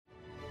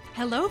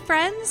Hello,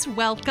 friends.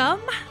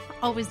 Welcome.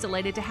 Always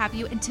delighted to have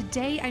you. And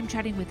today I'm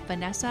chatting with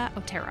Vanessa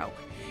Otero.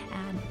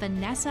 And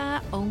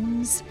Vanessa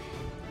owns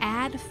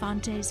Ad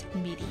Fontes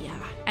Media.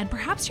 And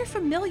perhaps you're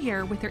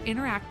familiar with their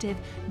interactive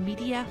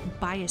media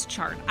bias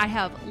chart. I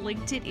have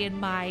linked it in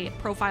my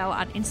profile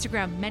on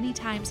Instagram many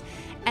times.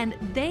 And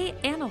they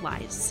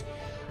analyze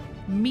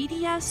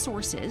media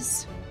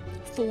sources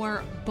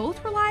for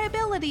both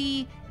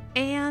reliability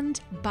and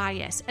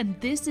bias.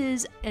 And this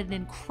is an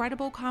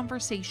incredible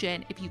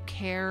conversation if you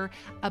care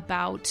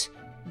about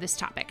this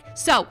topic.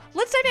 So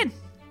let's dive in.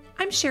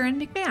 I'm Sharon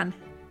McMahon,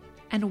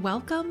 and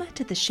welcome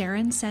to the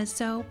Sharon Says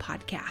So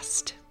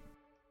podcast.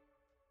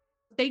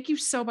 Thank you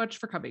so much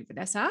for coming,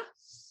 Vanessa.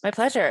 My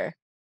pleasure.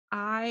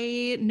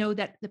 I know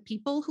that the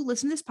people who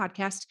listen to this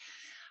podcast,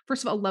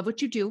 first of all, love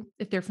what you do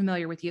if they're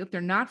familiar with you. If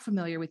they're not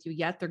familiar with you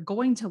yet, they're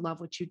going to love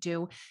what you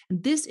do.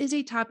 And this is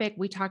a topic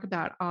we talk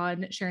about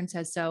on Sharon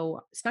Says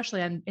So,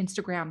 especially on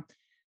Instagram,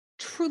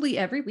 truly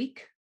every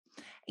week.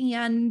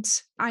 And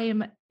I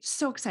am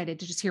so excited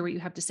to just hear what you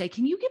have to say.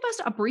 Can you give us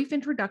a brief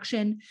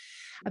introduction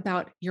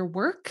about your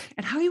work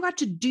and how you got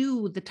to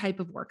do the type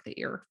of work that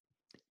you're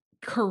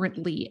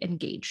currently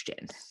engaged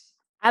in?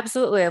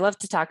 Absolutely. I love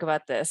to talk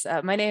about this.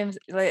 My name's,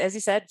 as you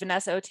said,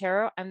 Vanessa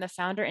Otero. I'm the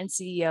founder and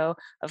CEO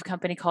of a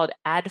company called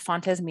Ad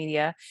Fontes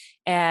Media.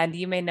 And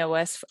you may know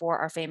us for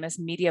our famous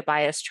media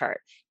bias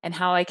chart. And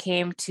how I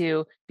came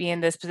to be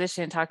in this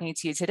position talking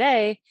to you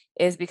today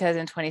is because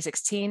in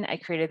 2016, I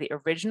created the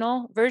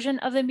original version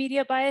of the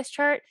media bias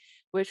chart,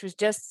 which was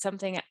just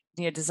something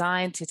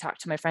designed to talk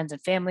to my friends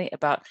and family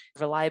about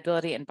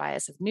reliability and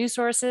bias of news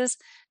sources.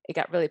 It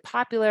got really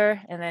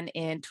popular. And then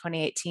in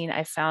 2018,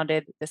 I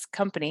founded this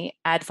company,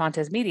 Ad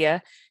Fontes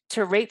Media,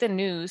 to rate the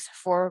news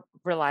for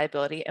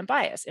reliability and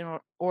bias in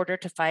order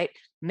to fight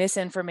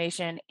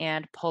misinformation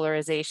and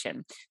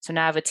polarization. So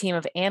now I have a team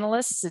of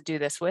analysts to do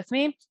this with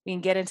me. We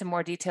can get into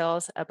more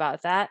details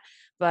about that.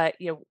 But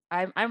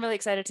I'm really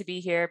excited to be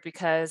here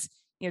because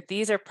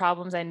these are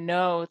problems I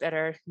know that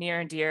are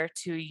near and dear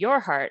to your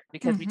heart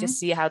because we just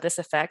see how this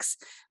affects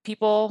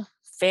people,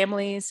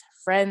 families,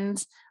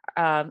 friends,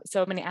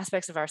 so many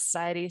aspects of our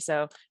society.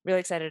 So really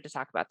excited to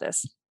talk about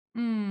this.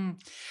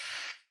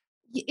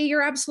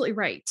 You're absolutely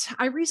right.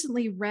 I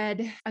recently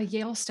read a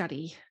Yale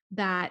study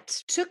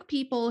that took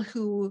people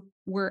who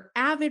were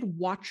avid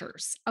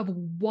watchers of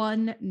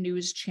one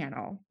news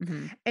channel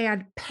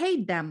and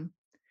paid them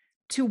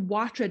to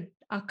watch a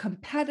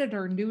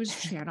competitor news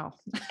channel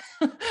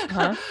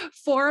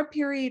for a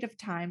period of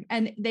time.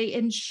 And they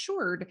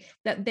ensured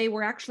that they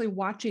were actually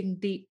watching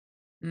the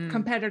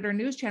competitor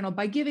news channel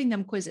by giving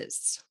them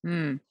quizzes.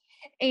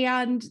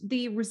 And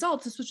the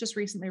results, this was just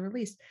recently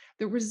released,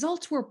 the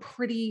results were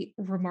pretty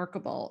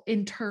remarkable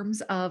in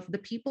terms of the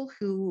people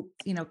who,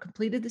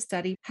 completed the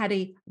study had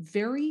a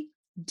very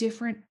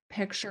different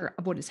picture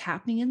of what is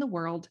happening in the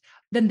world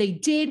than they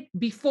did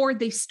before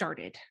they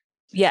started.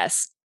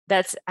 Yes.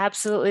 That's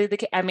absolutely the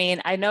case. I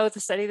mean, I know the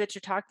study that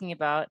you're talking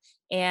about,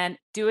 and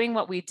doing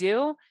what we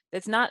do,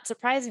 that's not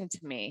surprising to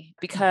me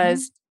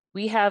because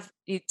we have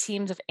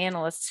teams of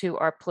analysts who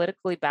are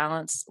politically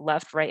balanced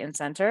left, right, and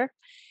center.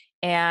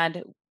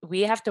 And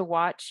we have to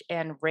watch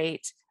and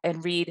rate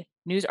and read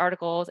news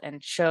articles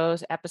and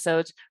shows,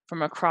 episodes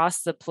from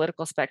across the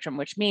political spectrum,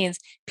 which means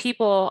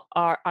people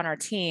are on our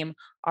team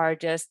are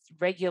just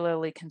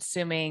regularly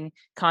consuming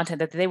content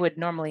that they would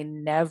normally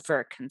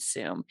never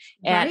consume.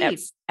 And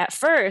at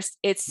first,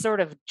 it's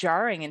sort of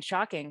jarring and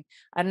shocking.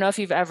 I don't know if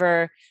you've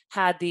ever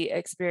had the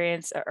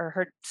experience or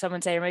heard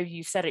someone say, or maybe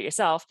you've said it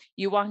yourself,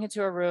 you walk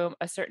into a room,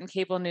 a certain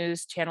cable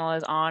news channel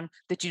is on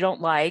that you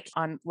don't like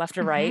on left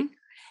or right.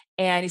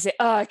 And you say,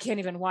 oh, I can't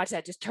even watch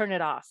that. Just turn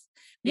it off.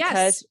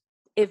 Because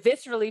it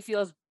viscerally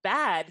feels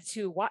bad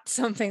to watch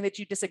something that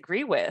you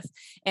disagree with.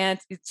 And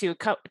to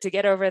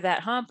get over that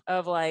hump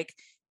of like,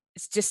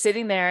 it's just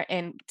sitting there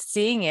and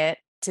seeing it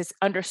to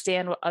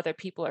understand what other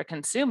people are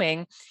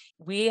consuming,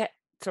 we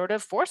sort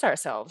of force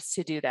ourselves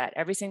to do that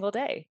every single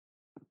day.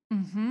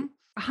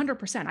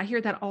 100%. I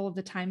hear that all of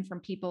the time from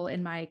people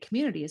in my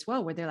community as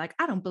well, where they're like,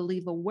 I don't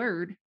believe a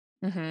word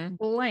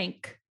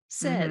blank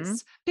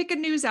says. Pick a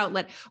news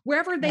outlet.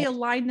 Wherever they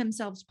align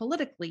themselves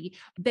politically,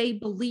 they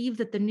believe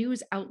that the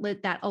news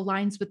outlet that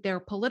aligns with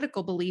their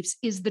political beliefs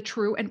is the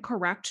true and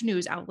correct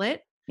news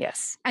outlet.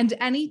 Yes. And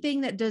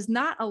anything that does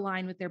not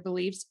align with their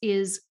beliefs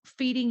is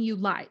feeding you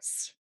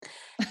lies.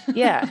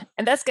 Yeah.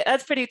 And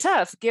that's pretty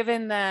tough,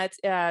 given that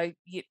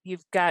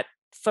you've got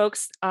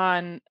folks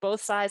on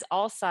both sides,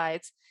 all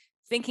sides,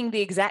 thinking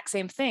the exact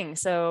same thing.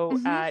 So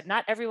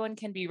not everyone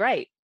can be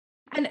right.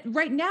 And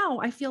right now,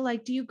 I feel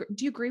like, do you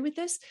agree with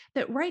this?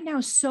 That right now,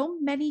 so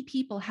many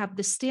people have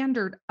the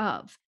standard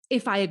of,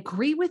 if I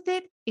agree with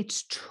it,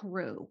 it's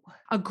true.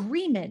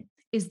 Agreement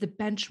is the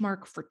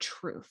benchmark for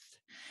truth.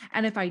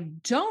 And if I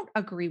don't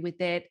agree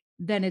with it,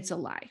 then it's a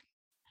lie.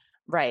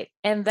 Right.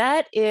 And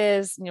that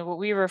is, what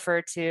we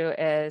refer to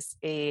as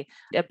a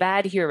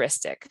bad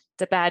heuristic.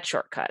 It's a bad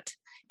shortcut.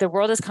 the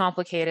world is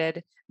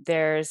complicated.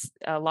 There's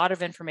a lot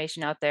of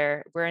information out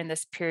there. We're in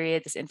this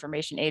period, this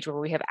information age, where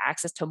we have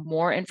access to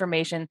more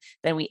information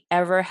than we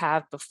ever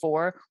have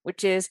before,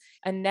 which is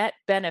a net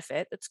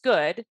benefit. That's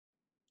good.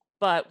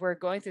 But we're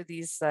going through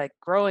these like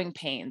growing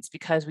pains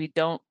because we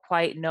don't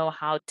quite know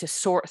how to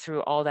sort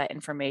through all that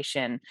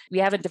information. We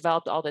haven't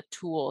developed all the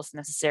tools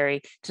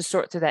necessary to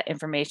sort through that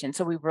information.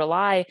 So we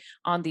rely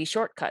on these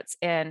shortcuts,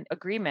 and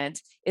agreement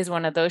is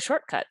one of those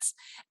shortcuts.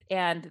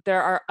 And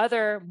there are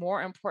other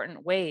more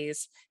important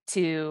ways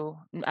to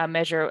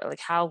measure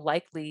like how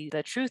likely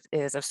the truth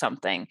is of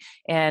something.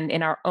 And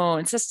in our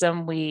own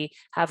system, we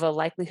have a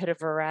likelihood of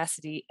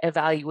veracity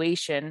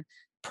evaluation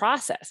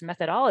process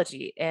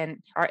methodology, and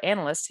our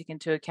analysts take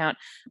into account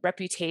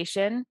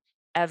reputation,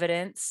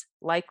 evidence,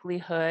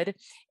 likelihood,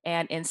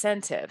 and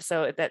incentive.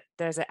 So that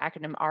there's an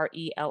acronym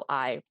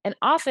RELI. And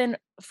often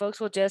folks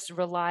will just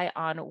rely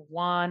on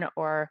one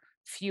or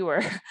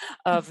fewer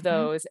of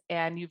those,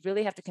 and you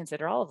really have to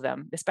consider all of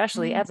them,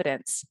 especially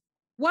evidence.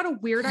 What a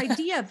weird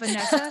idea,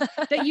 Vanessa,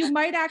 that you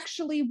might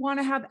actually want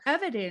to have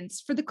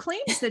evidence for the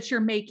claims that you're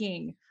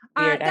making.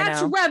 Weird,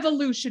 that's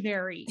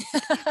revolutionary.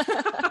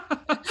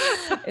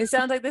 It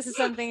sounds like this is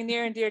something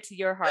near and dear to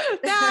your heart.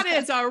 That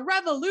is a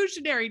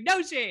revolutionary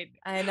notion.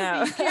 I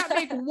know. You can't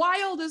make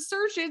wild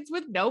assertions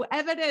with no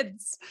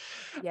evidence.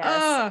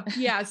 Yes.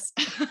 Yes.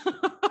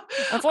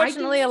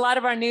 Unfortunately, a lot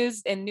of our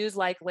news and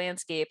news-like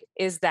landscape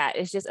is that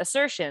it's just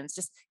assertions,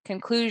 just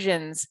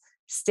conclusions,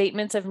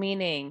 statements of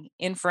meaning,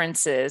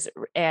 inferences,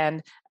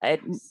 and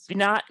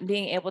not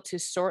being able to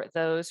sort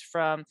those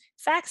from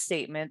fact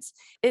statements.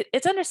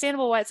 It's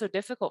understandable why it's so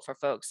difficult for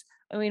folks.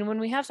 I mean, when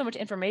we have so much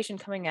information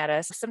coming at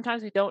us,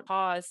 sometimes we don't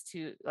pause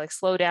to like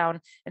slow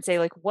down and say,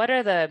 like, what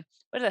are the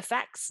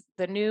facts,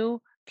 the new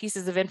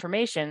pieces of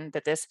information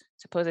that this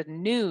supposed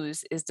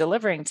news is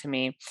delivering to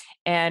me?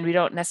 And we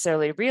don't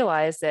necessarily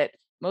realize that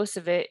most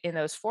of it in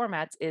those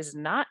formats is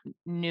not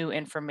new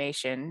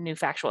information, new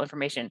factual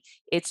information.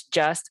 It's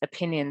just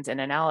opinions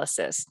and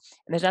analysis.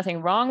 And there's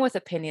nothing wrong with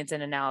opinions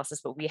and analysis,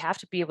 but we have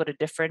to be able to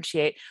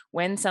differentiate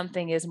when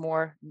something is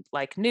more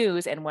like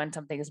news and when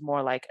something is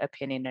more like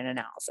opinion and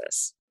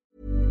analysis.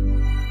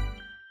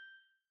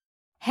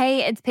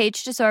 Hey, it's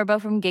Paige DeSorbo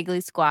from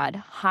Giggly Squad.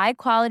 High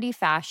quality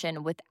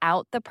fashion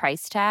without the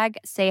price tag.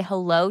 Say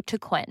hello to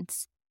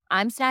Quince.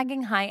 I'm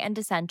snagging high-end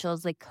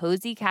essentials like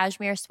cozy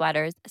cashmere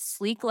sweaters,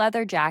 sleek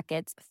leather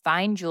jackets,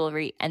 fine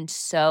jewelry, and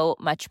so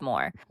much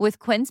more. With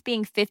Quince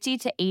being 50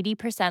 to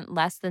 80%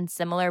 less than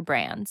similar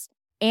brands.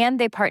 And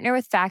they partner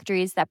with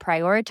factories that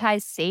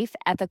prioritize safe,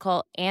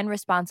 ethical, and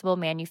responsible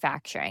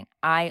manufacturing.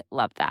 I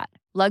love that.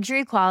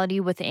 Luxury quality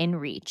within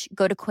reach.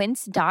 Go to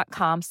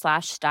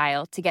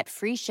quince.com/style to get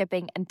free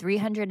shipping and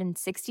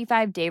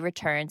 365-day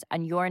returns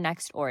on your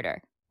next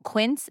order.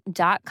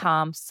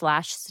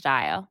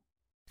 Quince.com/style.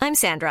 I'm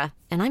Sandra,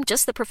 and I'm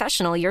just the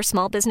professional your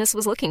small business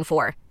was looking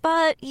for.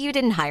 But you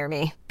didn't hire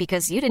me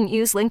because you didn't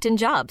use LinkedIn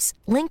Jobs.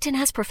 LinkedIn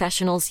has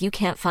professionals you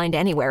can't find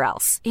anywhere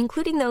else,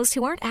 including those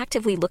who aren't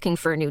actively looking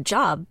for a new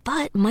job,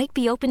 but might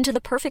be open to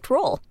the perfect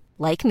role,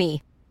 like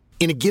me.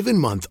 In a given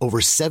month, over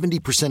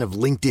 70% of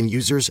LinkedIn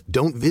users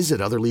don't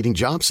visit other leading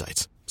job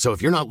sites. So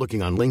if you're not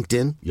looking on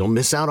LinkedIn, you'll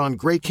miss out on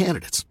great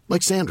candidates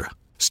like Sandra.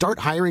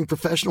 Start hiring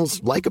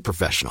professionals like a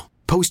professional.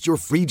 Post your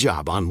free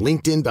job on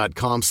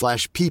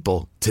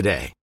linkedin.com/people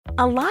today.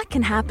 A lot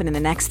can happen in the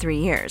next 3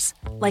 years.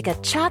 Like a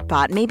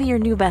chatbot may be your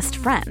new best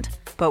friend.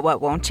 But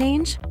what won't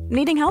change?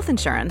 Needing health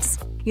insurance.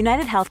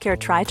 United Healthcare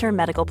Tri-Term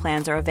Medical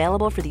Plans are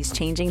available for these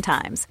changing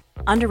times.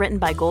 Underwritten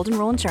by Golden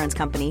Rule Insurance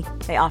Company,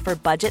 they offer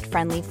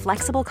budget-friendly,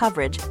 flexible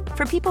coverage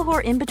for people who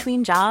are in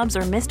between jobs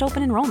or missed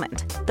open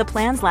enrollment. The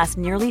plans last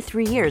nearly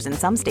 3 years in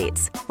some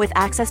states, with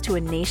access to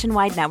a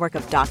nationwide network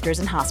of doctors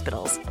and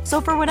hospitals.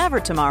 So for whatever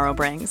tomorrow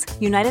brings,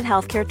 United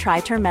Healthcare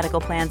Tri-Term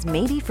Medical Plans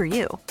may be for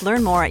you.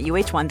 Learn more at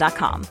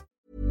uh1.com.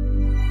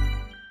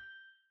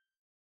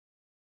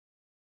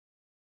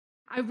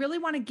 I really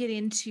want to get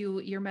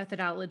into your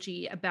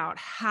methodology about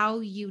how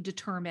you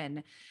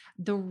determine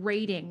the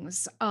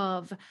ratings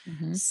of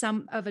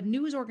some of a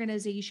news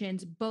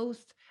organization's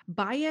both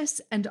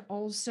bias and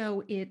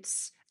also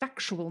its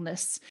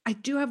factualness. I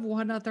do have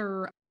one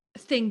other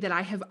thing that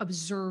I have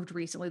observed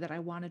recently that I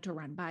wanted to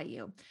run by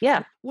you.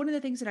 Yeah. One of the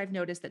things that I've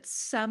noticed that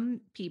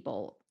some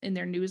people in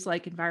their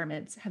news-like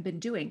environments have been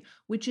doing,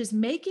 which is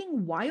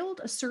making wild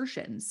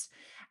assertions,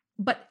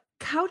 but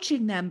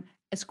couching them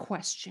as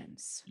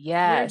questions.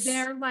 Yes. Where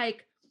they're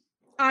like,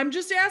 I'm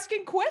just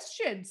asking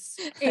questions.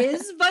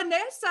 Is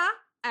Vanessa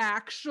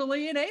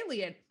actually an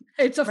alien?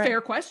 It's a fair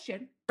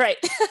question. Right.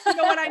 You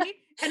know what I mean?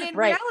 And in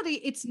Right.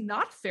 reality, it's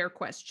not a fair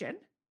question.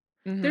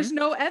 There's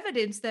no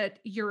evidence that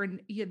you're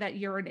an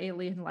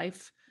alien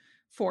life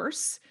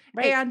force.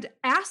 Right. And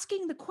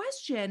asking the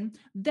question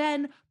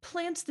then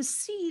plants the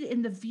seed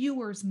in the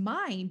viewer's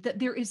mind that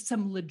there is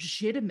some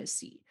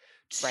legitimacy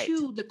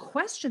to the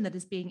question that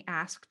is being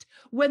asked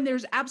when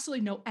there's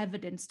absolutely no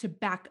evidence to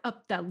back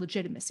up that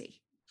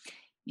legitimacy.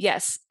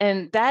 Yes.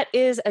 And that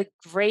is a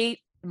great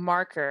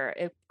marker,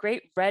 a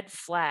great red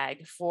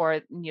flag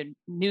for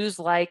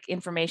news-like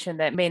information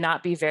that may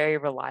not be very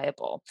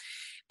reliable,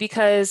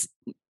 because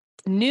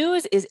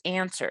news is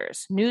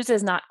answers. News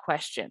is not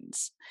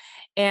questions.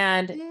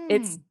 And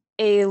it's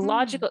a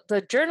logical,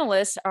 the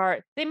journalists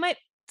they might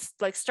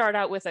like start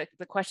out with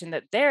the question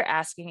that they're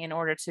asking in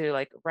order to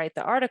like write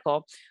the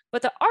article,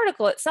 but the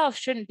article itself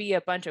shouldn't be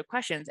a bunch of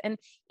questions. And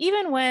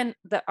even when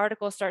the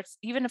article starts,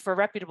 even for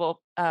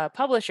reputable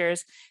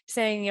publishers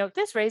saying,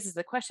 this raises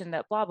the question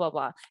that blah, blah,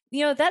 blah,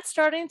 that's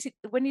starting to,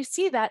 when you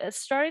see that, it's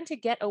starting to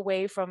get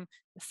away from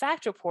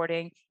fact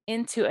reporting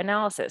into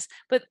analysis.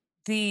 But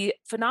the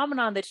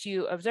phenomenon that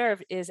you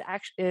observed is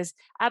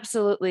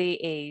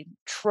absolutely a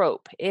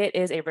trope. It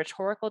is a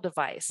rhetorical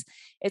device.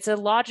 It's a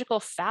logical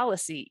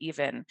fallacy,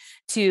 even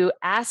to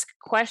ask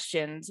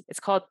questions.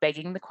 It's called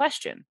begging the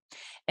question.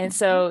 And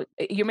so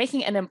you're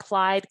making an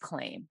implied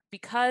claim.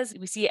 Because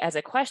we see it as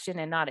a question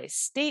and not a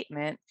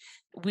statement,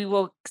 we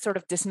will sort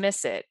of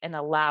dismiss it and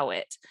allow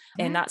it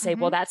and not say,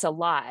 well, that's a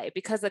lie,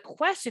 because the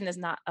question is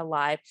not a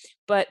lie,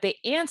 but the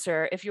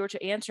answer, if you were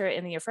to answer it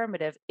in the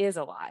affirmative, is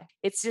a lie.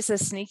 It's just a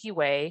sneaky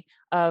way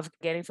of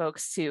getting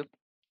folks to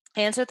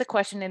answer the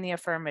question in the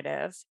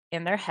affirmative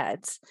in their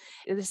heads.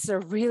 This is a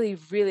really,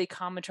 really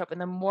common trope.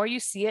 And the more you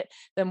see it,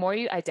 the more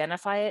you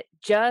identify it.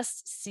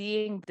 Just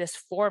seeing this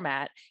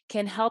format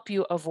can help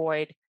you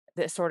avoid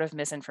this sort of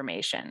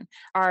misinformation.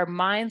 Our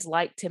minds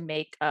like to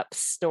make up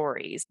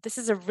stories. This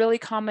is a really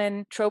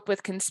common trope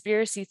with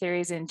conspiracy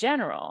theories in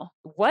general.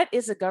 What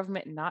is the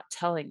government not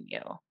telling you?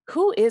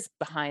 Who is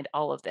behind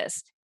all of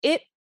this?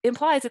 It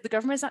implies that the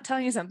government is not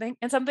telling you something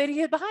and somebody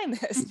is behind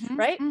this,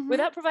 right?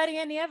 Without providing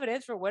any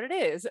evidence for what it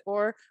is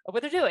or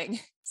what they're doing.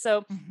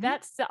 So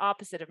that's the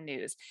opposite of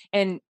news.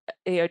 And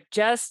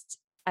just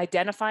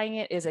identifying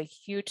it is a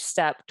huge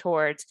step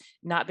towards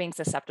not being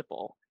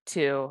susceptible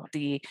to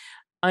the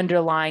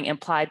underlying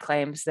implied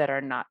claims that are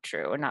not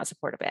true or not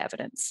supported by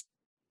evidence.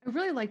 I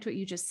really liked what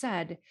you just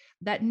said,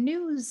 that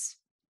news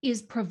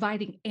is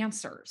providing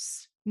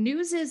answers.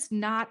 News is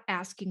not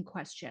asking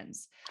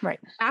questions. Right.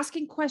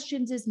 Asking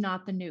questions is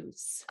not the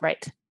news.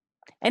 Right.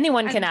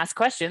 Anyone can ask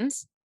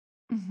questions.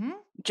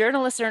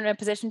 Journalists are in a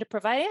position to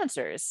provide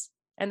answers,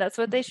 and that's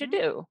what they should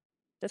do.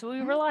 That's what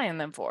we rely on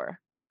them for.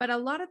 But a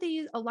lot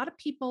of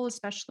people,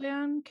 especially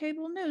on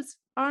cable news,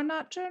 are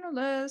not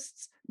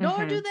journalists,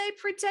 nor do they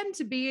pretend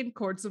to be in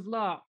courts of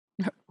law.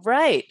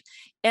 Right.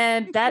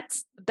 And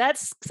that's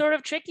sort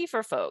of tricky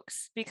for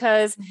folks,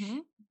 because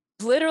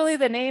literally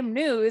the name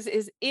news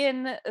is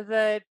in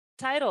the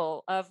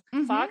title of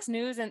Fox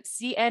News and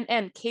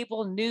CNN,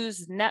 cable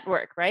news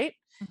network, right?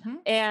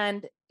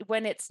 And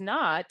when it's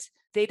not,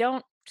 they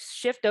don't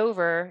shift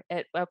over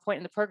at a point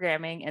in the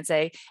programming and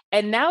say,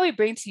 and now we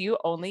bring to you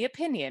only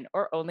opinion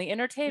or only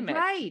entertainment.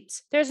 Right.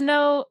 There's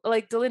no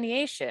like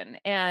delineation.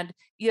 And,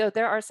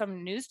 there are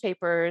some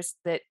newspapers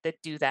that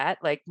do that,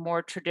 like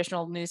more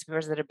traditional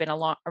newspapers that have been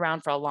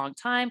around for a long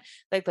time,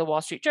 like the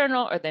Wall Street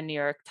Journal or the New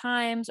York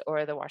Times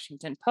or the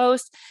Washington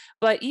Post.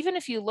 But even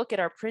if you look at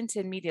our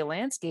printed media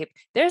landscape,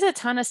 there's a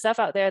ton of stuff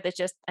out there that's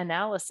just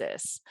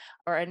analysis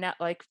or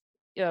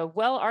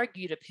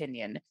well-argued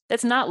opinion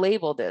that's not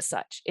labeled as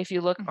such. If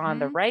you look on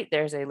the right,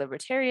 there's a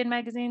libertarian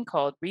magazine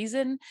called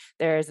Reason.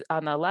 There's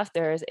on the left,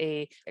 there's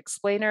a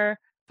explainer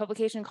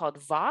publication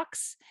called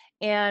Vox.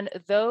 And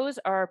those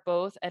are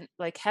both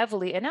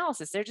heavily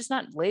analysis. They're just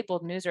not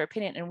labeled news or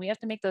opinion. And we have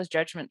to make those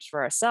judgments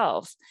for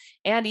ourselves.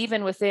 And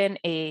even within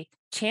a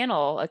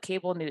channel, a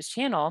cable news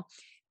channel,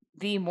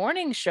 the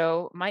morning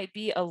show might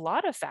be a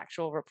lot of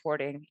factual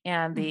reporting,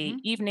 and the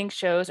evening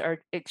shows are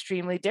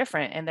extremely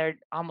different, and they're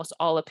almost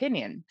all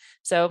opinion.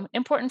 So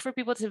important for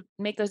people to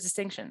make those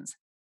distinctions.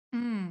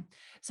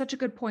 Such a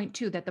good point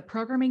too, that the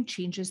programming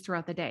changes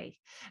throughout the day,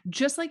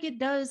 just like it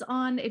does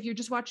if you're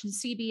just watching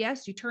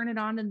CBS, you turn it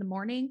on in the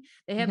morning,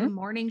 they have a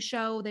morning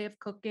show, they have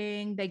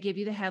cooking, they give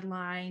you the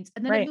headlines,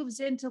 and then it moves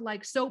into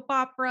like soap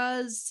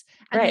operas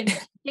and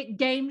then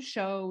game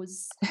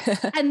shows,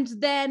 and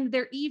then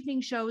their evening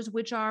shows,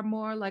 which are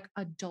more like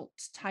adult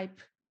type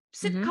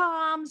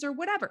sitcoms or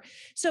whatever.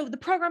 So the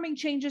programming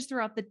changes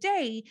throughout the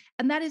day.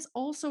 And that is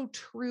also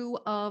true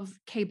of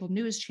cable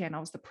news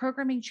channels. The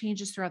programming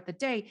changes throughout the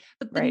day,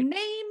 but the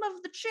name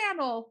of the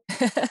channel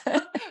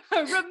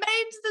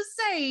remains the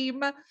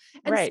same.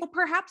 And so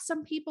perhaps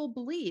some people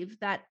believe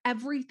that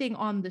everything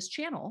on this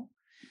channel,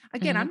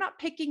 again, I'm not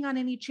picking on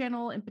any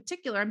channel in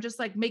particular. I'm just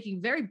like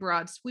making very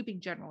broad, sweeping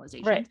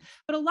generalizations.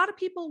 But a lot of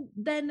people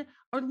then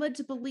are led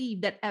to believe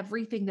that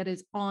everything that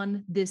is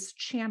on this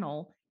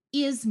channel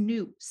is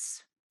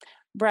news.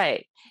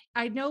 Right.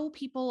 I know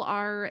people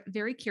are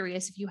very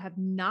curious. If you have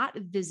not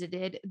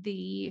visited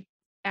the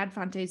Ad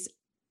Fontes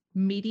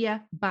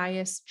media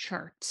bias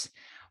chart,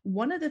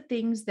 one of the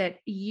things that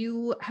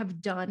you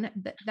have done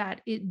that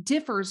it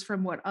differs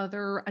from what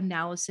other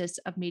analysis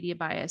of media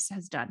bias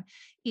has done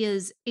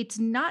is it's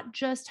not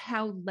just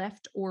how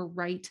left or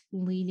right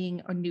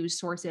leaning a news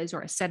source is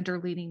or a center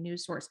leaning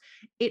news source.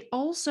 It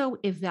also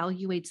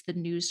evaluates the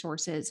news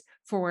sources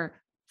for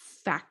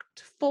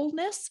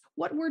factfulness.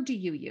 What word do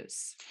you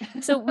use?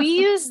 So we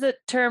use the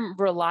term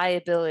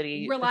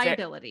reliability.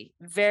 Reliability.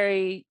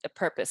 Very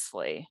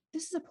purposefully.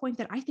 This is a point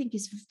that I think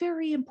is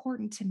very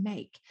important to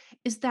make,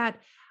 is that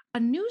a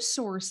news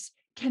source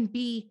can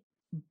be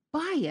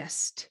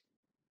biased,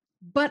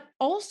 but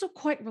also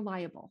quite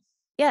reliable.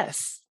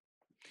 Yes.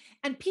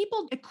 And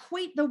people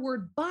equate the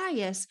word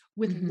bias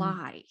with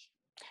lie.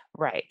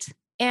 Right.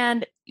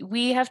 And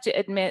we have to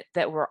admit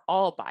that we're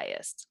all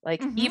biased.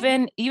 Like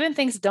even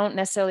things don't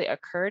necessarily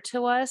occur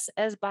to us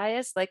as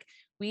biased. Like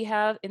we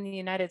have in the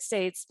United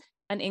States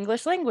an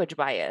English language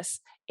bias,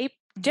 a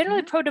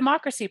generally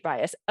pro-democracy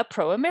bias, a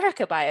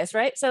pro-America bias,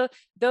 right? So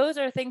those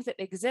are things that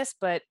exist,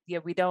 but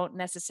we don't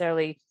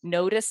necessarily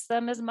notice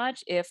them as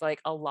much if like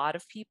a lot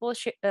of people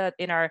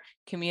in our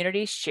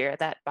community share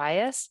that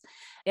bias.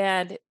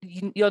 And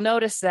you'll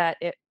notice that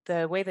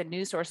the way the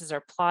news sources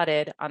are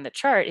plotted on the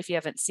chart, if you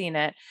haven't seen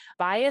it,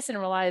 bias and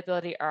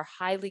reliability are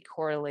highly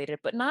correlated,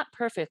 but not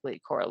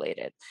perfectly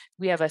correlated.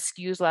 We have a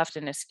skews left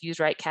and a skews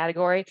right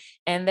category,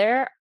 and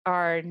there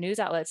are news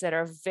outlets that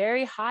are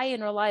very high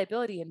in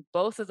reliability in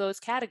both of those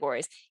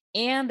categories.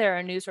 And there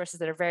are news sources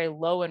that are very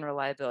low in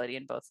reliability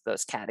in both of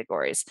those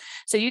categories.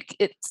 So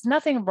it's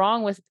nothing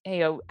wrong with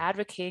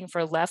advocating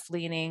for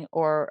left-leaning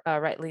or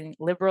right-leaning,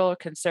 liberal or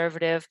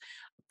conservative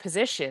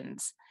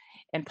positions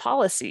and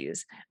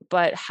policies,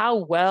 but how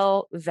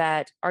well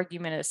that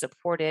argument is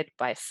supported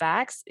by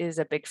facts is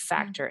a big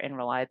factor in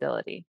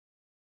reliability.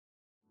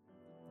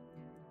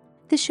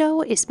 The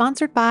show is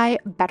sponsored by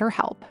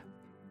BetterHelp.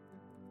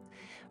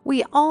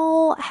 We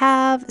all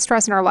have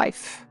stress in our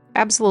life.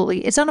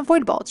 Absolutely. It's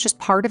unavoidable. It's just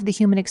part of the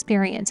human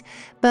experience.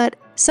 But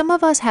some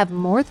of us have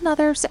more than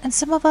others, and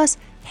some of us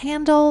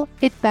handle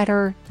it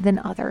better than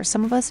others.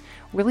 Some of us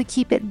really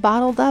keep it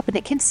bottled up, and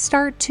it can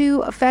start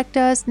to affect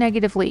us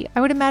negatively.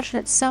 I would imagine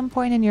at some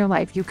point in your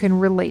life you can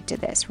relate to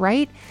this,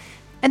 right?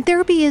 And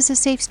therapy is a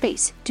safe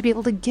space to be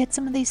able to get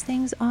some of these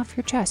things off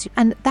your chest.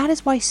 And that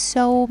is why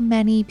so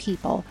many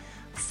people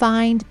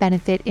find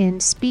benefit in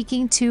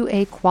speaking to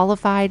a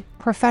qualified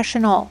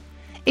professional.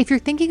 If you're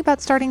thinking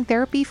about starting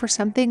therapy for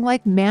something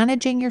like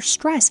managing your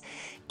stress,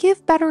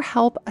 give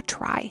BetterHelp a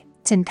try.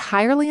 It's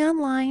entirely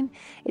online.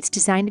 It's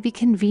designed to be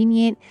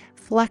convenient,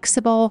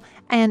 flexible,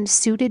 and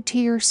suited to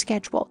your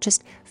schedule.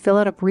 Just fill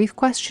out a brief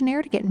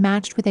questionnaire to get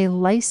matched with a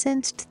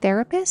licensed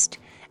therapist,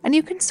 and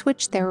you can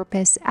switch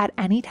therapists at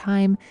any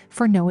time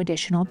for no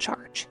additional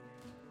charge.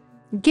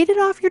 Get it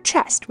off your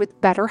chest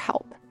with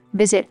BetterHelp.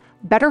 Visit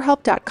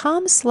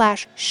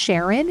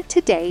BetterHelp.com/Sharon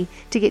today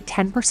to get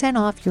 10%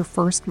 off your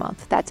first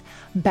month. That's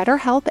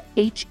BetterHelp,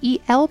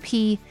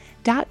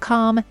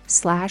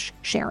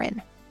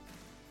 HELP.com/Sharon.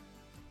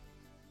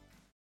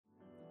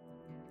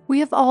 We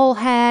have all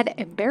had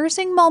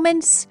embarrassing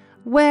moments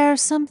where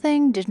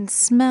something didn't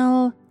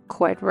smell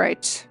quite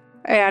right.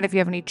 And if you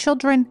have any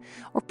children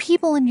or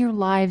people in your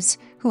lives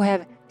who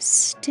have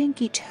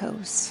stinky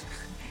toes,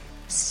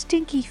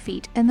 stinky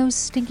feet, and those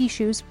stinky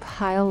shoes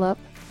pile up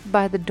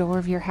by the door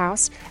of your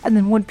house, and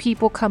then when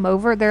people come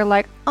over, they're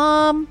like,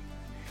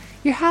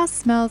 your house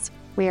smells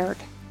weird.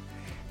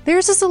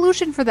 There's a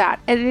solution for that,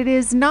 and it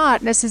is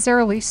not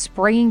necessarily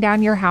spraying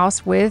down your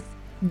house with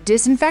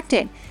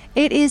disinfectant.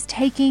 It is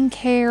taking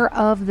care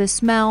of the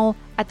smell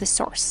at the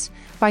source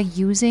by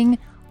using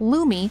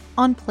Lume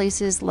on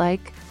places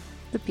like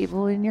the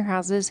people in your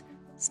house's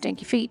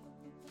stinky feet.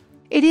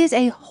 It is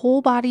a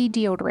whole body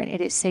deodorant.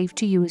 It is safe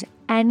to use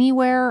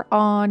anywhere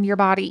on your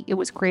body. It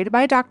was created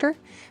by a doctor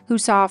who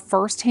saw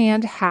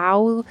firsthand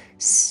how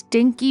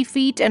stinky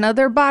feet and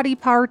other body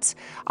parts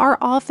are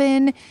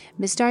often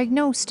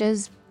misdiagnosed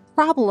as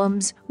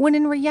problems, when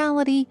in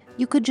reality,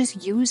 you could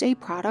just use a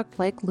product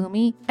like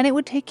Lume and it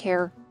would take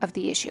care of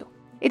the issue.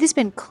 It has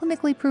been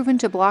clinically proven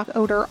to block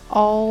odor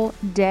all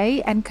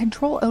day and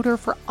control odor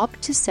for up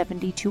to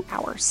 72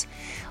 hours.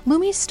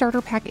 Lume's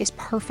starter pack is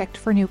perfect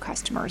for new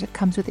customers. It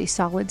comes with a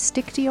solid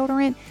stick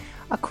deodorant,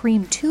 a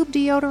cream tube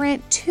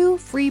deodorant, 2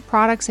 free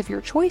products of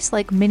your choice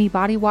like mini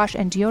body wash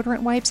and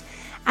deodorant wipes,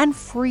 and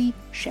free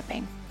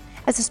shipping.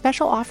 As a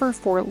special offer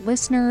for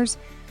listeners,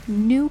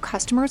 new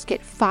customers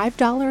get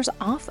 $5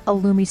 off a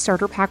Lume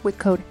starter pack with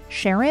code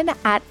Sharon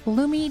at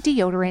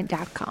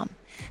LumeDeodorant.com.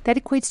 That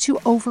equates to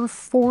over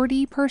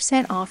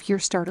 40% off your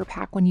starter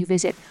pack when you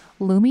visit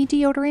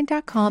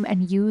LumeDeodorant.com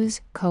and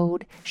use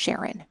code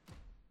Sharon.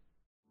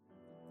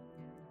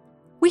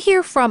 We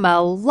hear from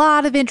a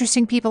lot of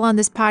interesting people on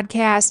this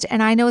podcast,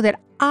 and I know that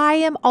I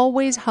am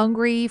always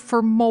hungry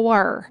for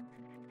more.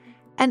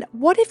 And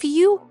what if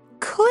you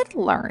could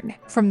learn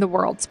from the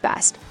world's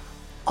best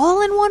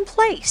all in one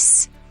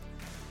place?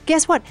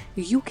 Guess what?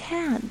 You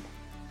can.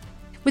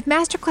 With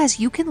Masterclass,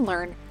 you can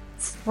learn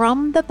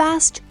from the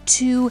best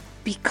to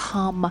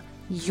become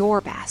your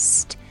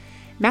best.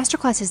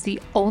 Masterclass is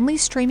the only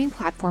streaming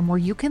platform where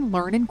you can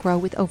learn and grow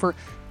with over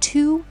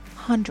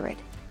 200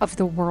 of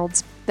the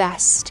world's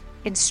best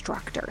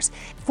instructors.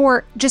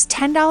 For just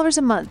 $10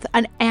 a month,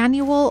 an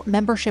annual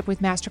membership with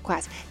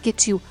Masterclass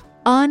gets you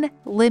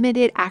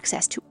unlimited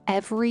access to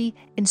every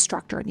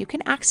instructor. And you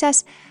can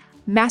access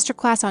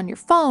masterclass on your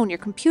phone, your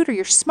computer,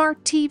 your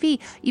smart TV,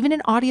 even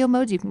in audio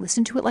modes. You can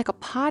listen to it like a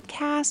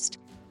podcast.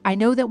 I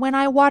know that when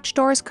I watch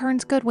Doris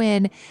Kearns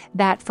Goodwin,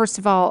 that first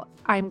of all,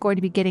 I'm going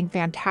to be getting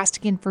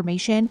fantastic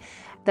information,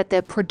 that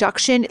the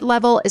production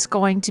level is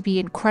going to be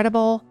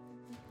incredible,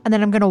 and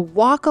then I'm going to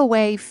walk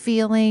away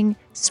feeling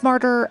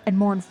smarter and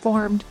more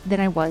informed than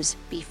I was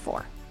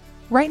before.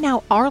 Right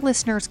now, our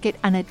listeners get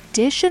an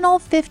additional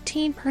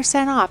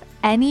 15% off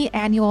any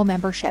annual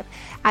membership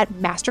at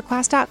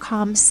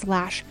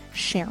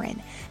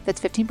masterclass.com/Sharon.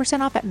 That's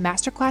 15% off at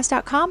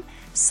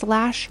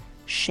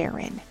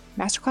masterclass.com/Sharon.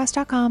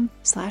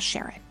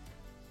 Masterclass.com/Sharon.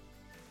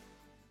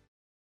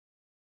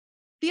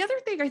 The other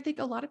thing I think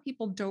a lot of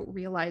people don't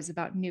realize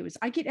about news,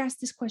 I get asked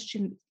this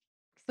question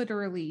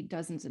literally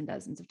dozens and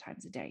dozens of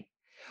times a day.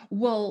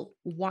 Well,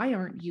 why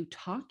aren't you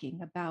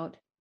talking about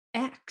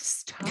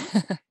X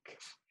topic?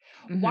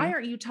 Why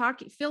aren't you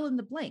talking, fill in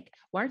the blank?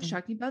 Why aren't you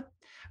talking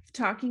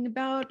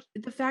about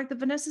the fact that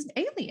Vanessa's an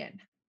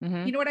alien?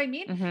 You know what I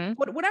mean?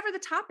 Whatever the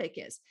topic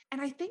is. And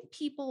I think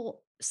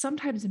people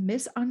sometimes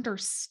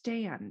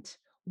misunderstand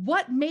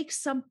what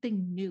makes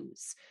something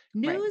news.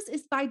 News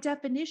is by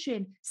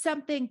definition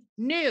something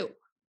new.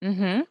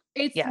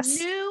 It's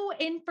new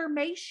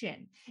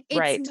information.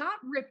 It's not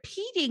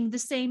repeating the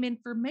same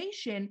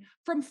information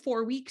from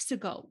 4 weeks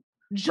ago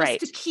just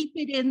to keep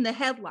it in the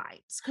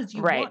headlines because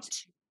you want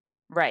to.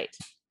 Right.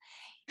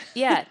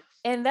 Yeah.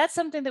 And that's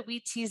something that we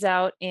tease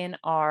out in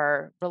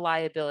our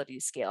reliability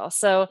scale.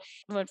 So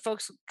when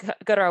folks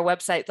go to our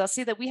website, they'll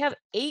see that we have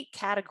 8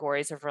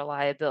 categories of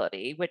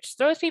reliability, which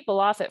throws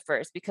people off at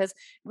first because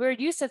we're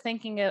used to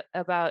thinking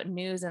about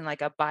news in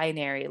like a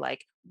binary,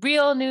 like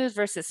real news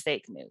versus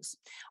fake news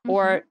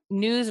or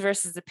news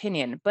versus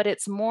opinion, but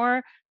it's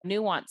more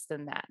nuanced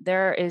than that.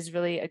 There is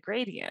really a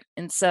gradient.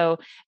 And so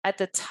at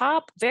the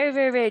top, very,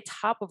 very, very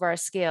top of our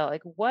scale,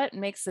 like what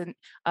makes a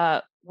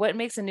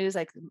news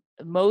like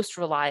most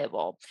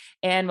reliable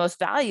and most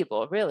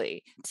valuable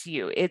really to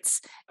you?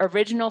 It's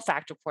original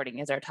fact reporting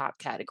is our top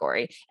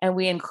category. And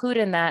we include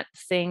in that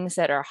things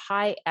that are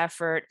high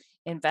effort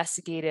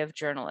investigative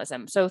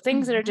journalism. So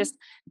things that are just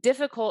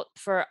difficult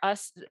for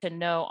us to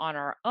know on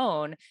our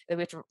own, that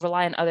we have to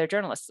rely on other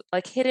journalists,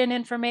 like hidden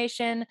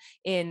information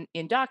in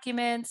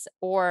documents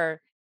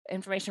or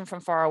information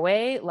from far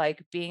away,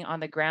 like being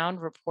on the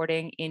ground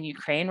reporting in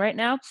Ukraine right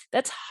now.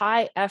 That's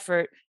high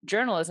effort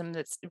journalism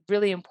that's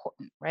really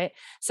important, right?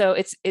 So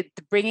it's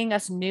bringing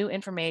us new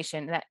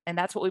information, and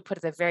that's what we put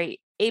at the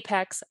very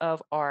apex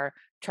of our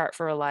chart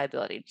for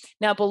reliability.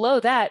 Now, below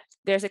that,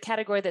 there's a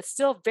category that's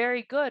still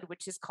very good,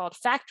 which is called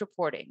fact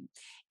reporting.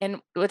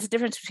 And what's the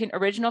difference between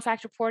original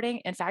fact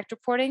reporting and fact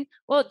reporting?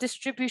 Well,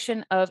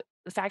 distribution of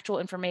the factual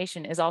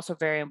information is also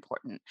very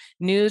important.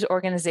 News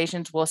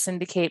organizations will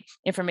syndicate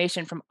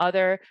information from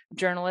other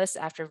journalists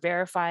after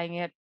verifying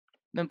it.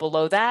 And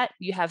below that,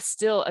 you have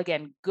still,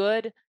 again,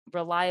 good,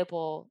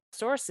 reliable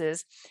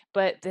sources,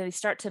 but they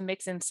start to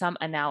mix in some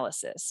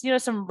analysis,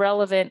 some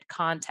relevant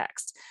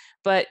context.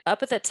 But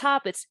up at the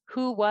top, it's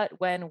who, what,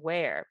 when,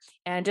 where,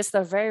 and just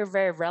the very,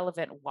 very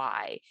relevant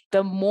why.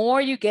 The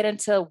more you get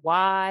into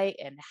why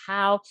and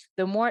how,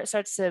 the more it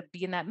starts to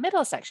be in that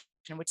middle section,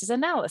 which is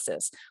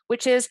analysis,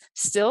 which is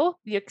still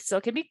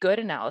can be good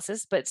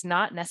analysis, but it's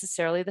not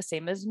necessarily the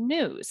same as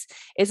news.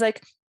 It's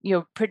like,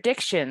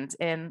 predictions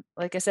and,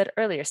 like I said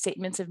earlier,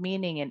 statements of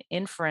meaning and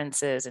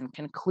inferences and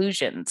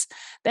conclusions.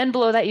 Then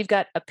below that, you've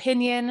got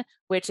opinion,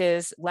 which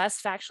is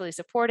less factually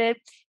supported.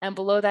 And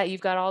below that,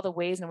 you've got all the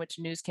ways in which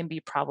news can be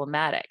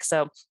problematic.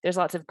 So there's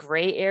lots of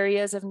gray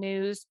areas of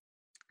news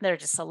that are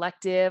just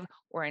selective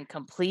or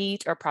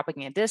incomplete or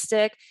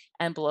propagandistic.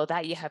 And below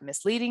that, you have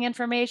misleading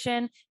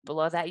information.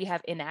 Below that, you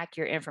have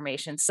inaccurate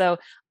information. So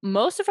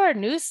most of our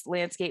news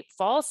landscape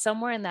falls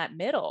somewhere in that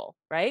middle,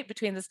 right?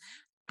 Between this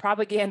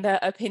propaganda,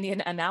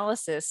 opinion,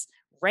 analysis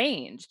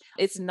range.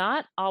 It's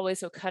not always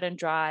so cut and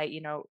dry,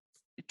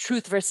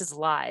 truth versus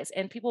lies.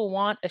 And people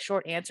want a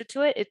short answer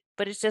to it,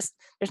 but it's just,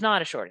 there's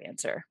not a short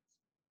answer.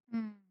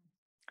 All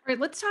right,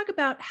 let's talk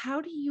about how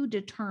do you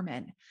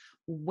determine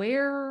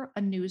where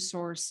a news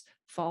source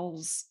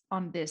falls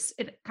on this?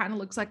 It kind of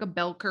looks like a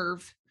bell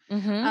curve.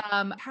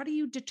 How do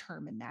you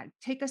determine that?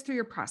 Take us through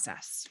your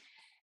process.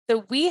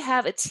 So we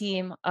have a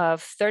team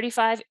of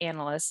 35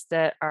 analysts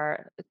that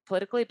are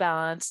politically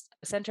balanced,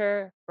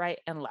 center, right,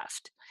 and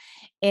left.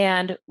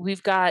 And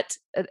we've got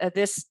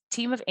this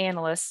team of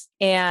analysts,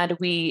 and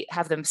we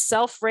have them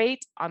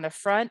self-rate on the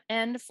front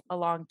end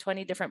along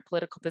 20 different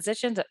political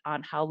positions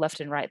on how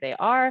left and right they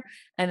are.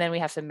 And then we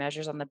have some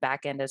measures on the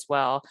back end as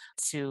well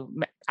to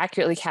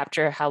accurately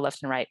capture how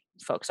left and right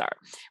folks are.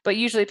 But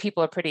usually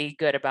people are pretty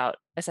good about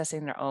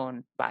assessing their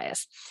own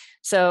bias.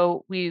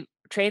 So we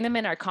train them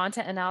in our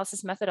content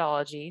analysis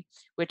methodology,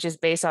 which is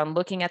based on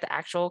looking at the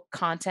actual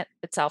content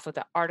itself of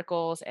the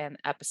articles and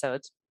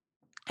episodes.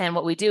 And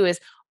what we do is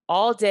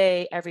all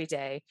day, every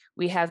day,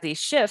 we have these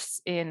shifts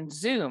in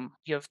Zoom.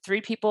 You have 3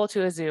 people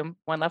to a Zoom,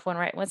 one left, one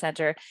right, one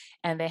center,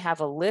 and they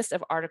have a list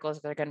of articles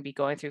that they're going to be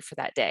going through for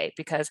that day.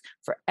 Because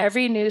for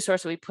every news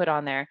source that we put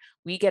on there,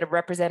 we get a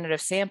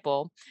representative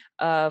sample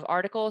of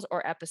articles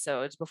or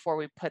episodes before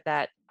we put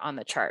that on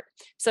the chart.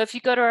 So if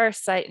you go to our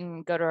site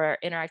and go to our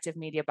interactive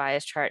media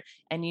bias chart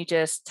and you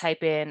just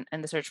type in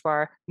the search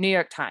bar New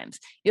York Times,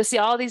 you'll see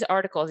all these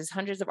articles, these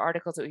hundreds of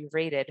articles that we've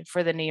rated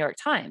for the New York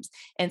Times.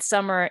 And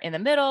some are in the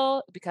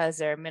middle because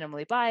they're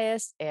minimally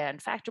biased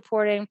and fact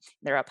reporting,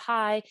 they're up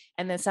high.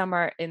 And then some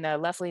are in the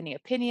left-leaning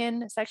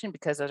opinion section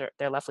because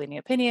they're left-leaning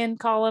opinion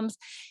columns.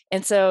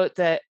 And so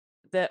the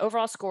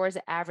overall score is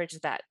average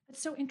that.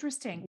 It's so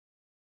interesting.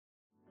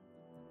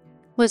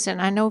 Listen,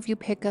 I know if you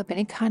pick up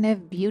any kind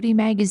of beauty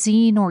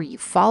magazine or you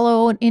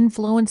follow an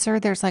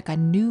influencer, there's like a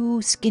new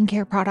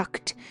skincare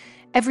product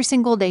every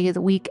single day of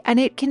the week, and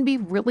it can be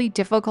really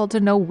difficult to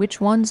know which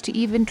ones to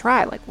even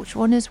try, like which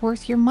one is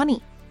worth your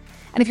money.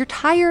 And if you're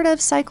tired of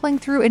cycling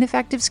through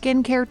ineffective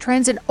skincare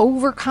trends and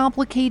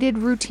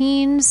overcomplicated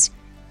routines,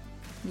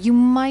 you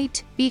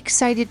might be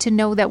excited to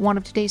know that one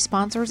of today's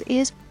sponsors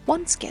is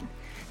OneSkin.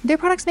 Their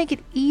products make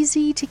it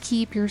easy to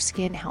keep your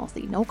skin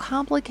healthy. No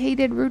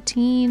complicated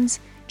routines,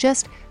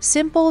 just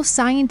simple,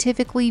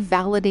 scientifically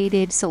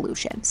validated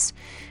solutions.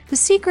 The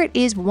secret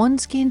is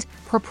OneSkin's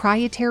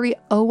proprietary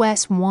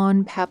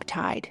OS1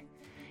 peptide.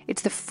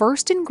 It's the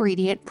first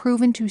ingredient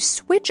proven to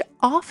switch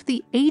off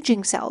the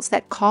aging cells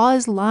that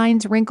cause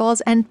lines,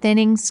 wrinkles, and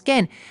thinning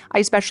skin. I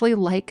especially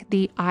like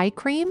the eye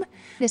cream.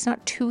 It's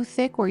not too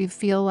thick where you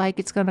feel like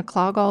it's going to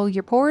clog all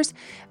your pores,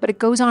 but it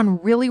goes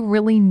on really,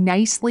 really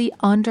nicely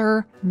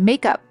under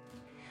makeup.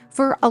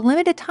 For a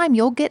limited time,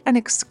 you'll get an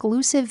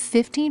exclusive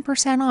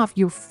 15% off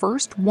your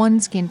first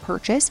OneSkin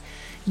purchase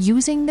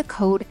using the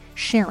code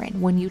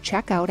Sharon when you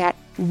check out at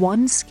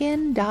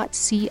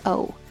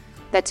oneskin.co.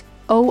 That's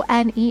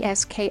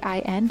oneskin.co.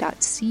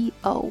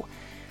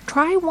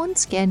 Try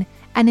OneSkin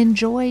and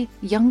enjoy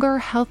younger,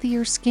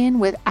 healthier skin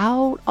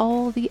without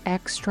all the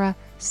extra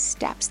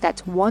steps.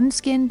 That's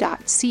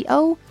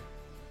oneskin.co,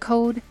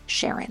 code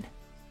Sharon.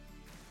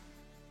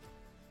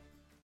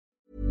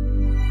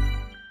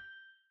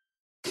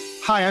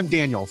 Hi, I'm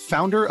Daniel,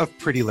 founder of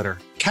Pretty Litter.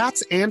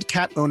 Cats and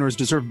cat owners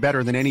deserve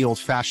better than any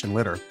old-fashioned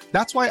litter.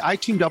 That's why I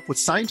teamed up with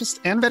scientists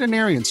and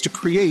veterinarians to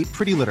create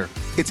Pretty Litter.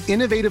 Its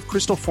innovative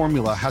crystal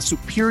formula has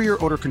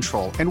superior odor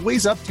control and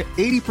weighs up to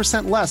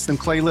 80% less than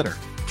clay litter.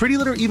 Pretty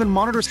Litter even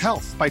monitors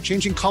health by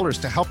changing colors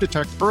to help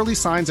detect early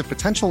signs of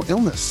potential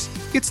illness.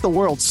 It's the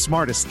world's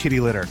smartest kitty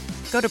litter.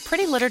 Go to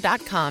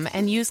prettylitter.com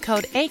and use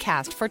code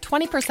ACAST for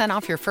 20%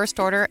 off your first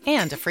order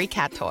and a free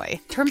cat toy.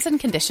 Terms and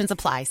conditions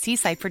apply. See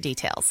site for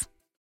details.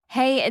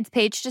 Hey, it's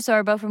Paige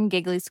DeSorbo from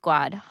Giggly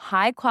Squad.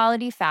 High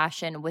quality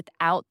fashion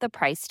without the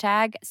price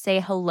tag. Say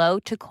hello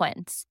to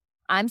Quince.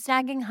 I'm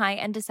snagging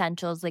high-end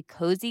essentials like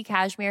cozy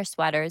cashmere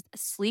sweaters,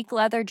 sleek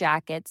leather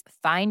jackets,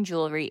 fine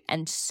jewelry,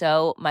 and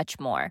so much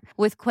more.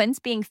 With Quince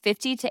being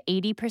 50 to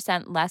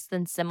 80% less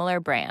than similar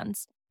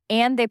brands.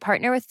 And they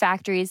partner with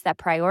factories that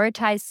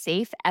prioritize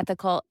safe,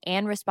 ethical,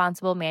 and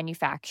responsible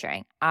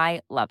manufacturing.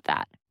 I love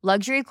that.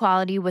 Luxury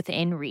quality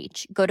within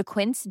reach. Go to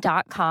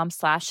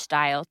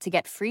quince.com/style to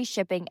get free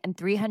shipping and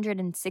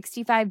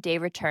 365-day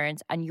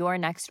returns on your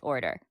next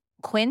order.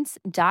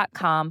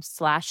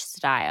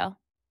 Quince.com/style.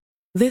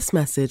 This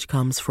message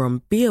comes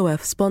from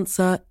BOF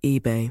sponsor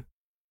eBay.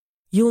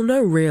 You'll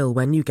know real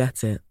when you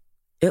get it.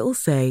 It'll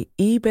say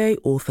eBay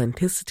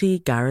Authenticity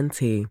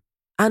Guarantee.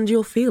 And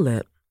you'll feel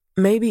it.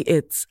 Maybe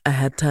it's a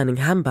head-turning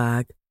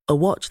handbag, a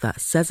watch that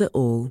says it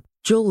all,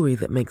 jewelry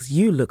that makes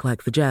you look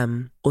like the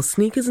gem, or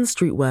sneakers and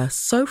streetwear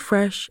so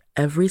fresh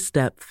every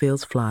step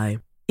feels fly.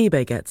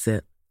 eBay gets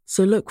it.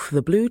 So look for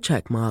the blue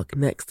check mark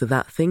next to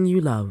that thing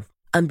you love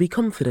and be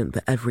confident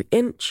that every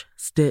inch,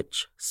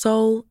 stitch,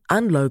 sole,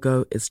 and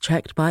logo is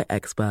checked by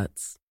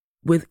experts.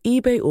 With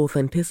eBay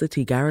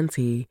Authenticity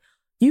Guarantee,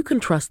 you can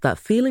trust that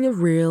feeling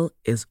of real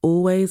is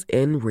always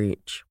in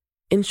reach.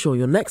 Ensure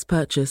your next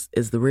purchase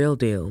is the real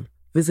deal.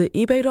 Visit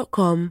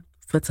ebay.com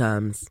for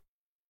terms.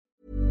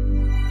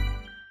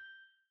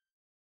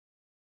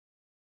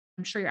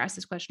 I'm sure you're asked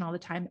this question all the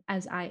time,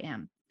 as I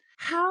am.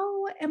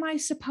 How am I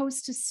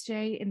supposed to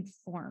stay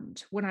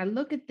informed when I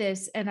look at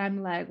this and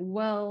I'm like,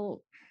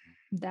 well,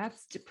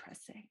 that's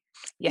depressing.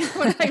 Yeah. You know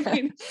what I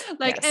mean?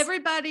 Like Yes.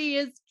 everybody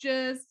is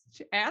just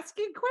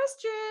asking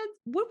questions.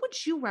 What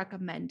would you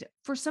recommend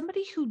for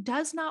somebody who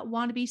does not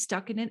want to be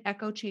stuck in an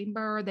echo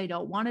chamber? They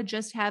don't want to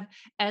just have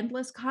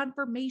endless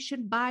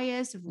confirmation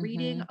bias of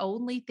reading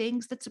only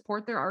things that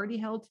support their already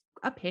held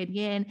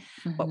opinion.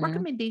 What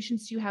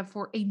recommendations do you have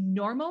for a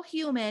normal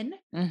human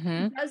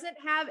who doesn't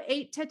have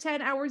 8 to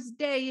 10 hours a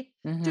day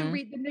to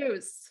read the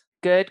news?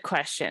 Good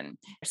question.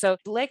 So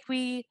like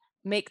we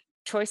make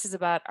choices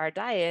about our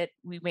diet,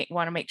 we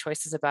want to make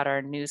choices about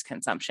our news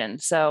consumption.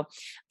 So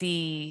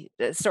the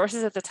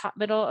sources at the top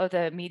middle of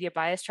the media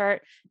bias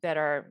chart that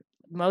are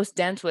most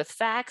dense with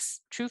facts,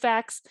 true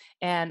facts,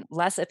 and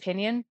less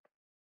opinion.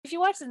 If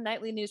you watch the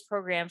nightly news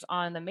programs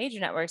on the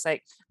major networks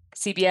like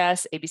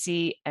CBS,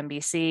 ABC,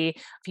 NBC,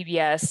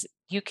 PBS,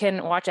 you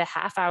can watch a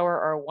half hour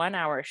or 1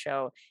 hour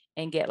show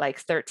and get like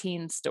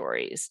 13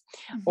 stories,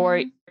 or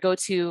Mhm. go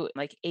to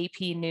like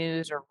AP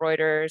News or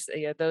Reuters.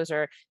 Those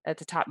are at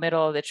the top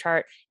middle of the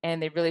chart,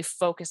 and they really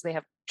focus. They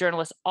have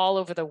journalists all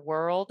over the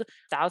world,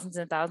 thousands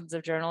and thousands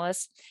of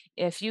journalists.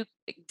 If you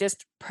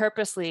just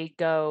purposely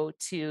go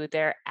to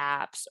their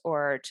apps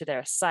or to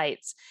their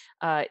sites,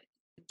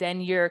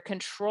 then you're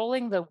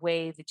controlling the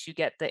way that you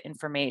get the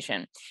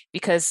information,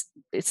 because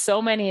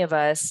so many of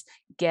us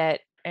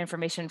get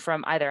information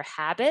from either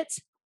habit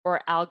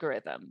or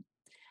algorithm. Mhm.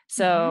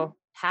 So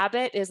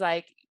habit is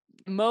like,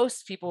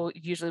 most people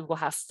usually will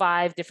have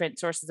 5 different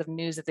sources of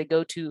news that they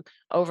go to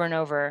over and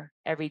over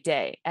every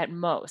day at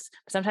most.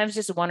 Sometimes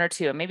just one or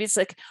two. And maybe it's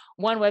like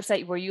one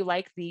website where you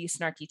like the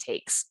snarky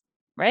takes,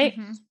 right?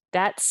 Mhm.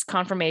 That's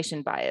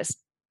confirmation bias.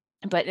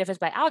 But if it's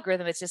by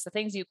algorithm, it's just the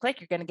things you click,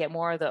 you're going to get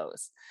more of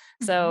those.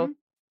 So Mhm.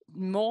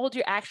 mold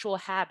your actual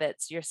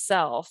habits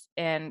yourself,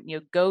 and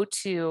go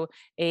to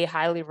a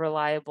highly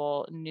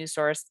reliable news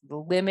source.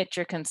 Limit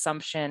your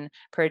consumption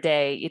per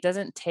day. It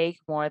doesn't take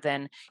more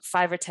than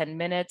 5 or 10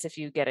 minutes if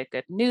you get a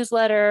good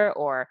newsletter,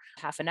 or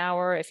half an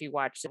hour if you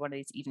watch one of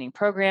these evening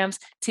programs,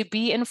 to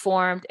be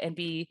informed and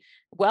be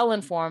well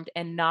informed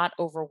and not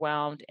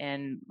overwhelmed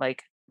and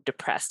like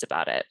depressed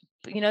about it.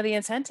 But, the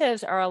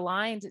incentives are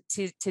aligned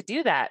to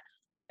do that.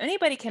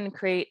 Anybody can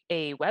create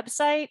a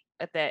website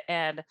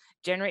and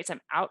generate some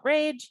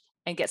outrage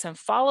and get some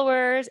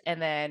followers, and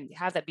then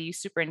have that be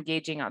super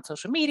engaging on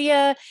social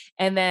media,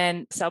 and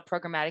then sell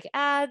programmatic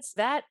ads.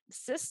 That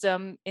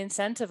system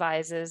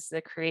incentivizes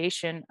the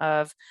creation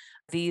of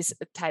these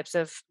types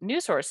of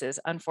news sources,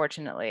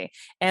 unfortunately.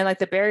 And like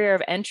the barrier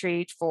of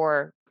entry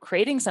for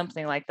creating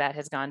something like that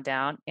has gone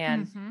down,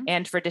 and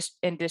Mhm. for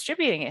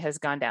distributing it has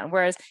gone down.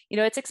 Whereas,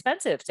 it's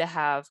expensive to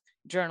have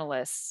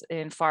journalists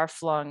in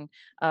far-flung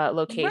Right.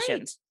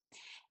 locations.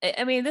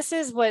 I mean, this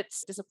is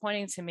what's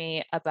disappointing to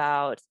me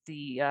about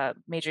the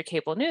major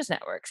cable news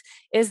networks,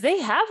 is they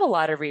have a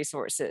lot of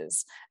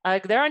resources.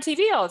 They're on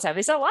TV all the time.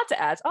 They sell lots of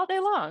ads all day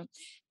long.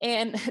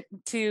 And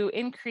to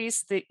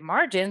increase the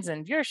margins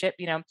and viewership,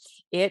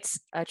 it's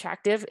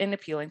attractive and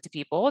appealing to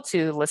people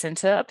to listen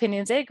to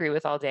opinions they agree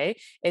with all day.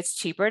 It's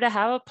cheaper to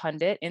have a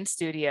pundit in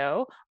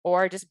studio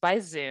or just by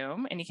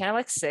Zoom, and you can have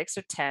like 6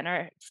 or 10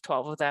 or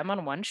 12 of them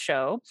on one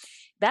show.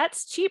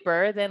 That's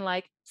cheaper than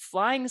like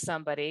flying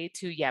somebody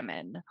to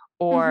Yemen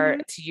or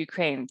Mhm. to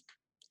Ukraine.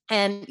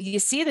 And you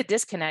see the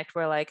disconnect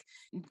where, like,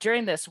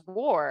 during this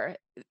war,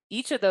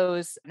 each of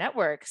those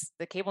networks,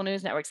 the cable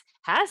news networks,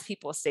 has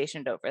people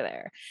stationed over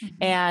there. Mhm.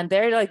 And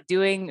they're like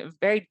doing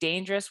very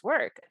dangerous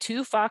work.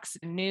 2 Fox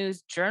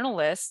News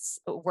journalists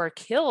were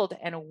killed,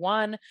 and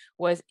one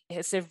was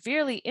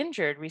severely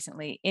injured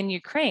recently in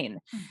Ukraine.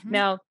 Mhm.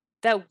 Now,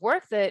 that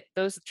work that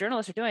those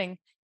journalists are doing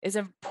is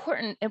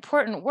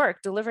important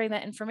work, delivering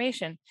that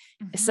information.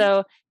 Mhm.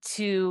 So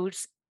to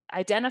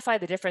identify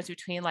the difference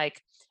between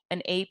like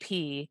an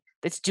AP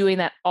that's doing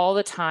that all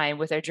the time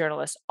with their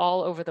journalists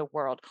all over the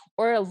world,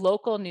 or a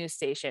local news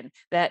station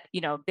that,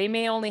 they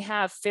may only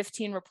have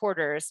 15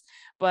 reporters,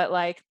 but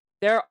like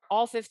they're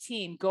all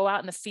 15 go out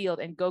in the field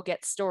and go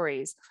get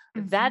stories.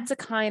 Mhm. That's a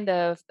kind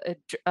of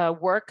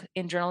work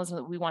in journalism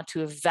that we want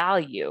to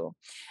value,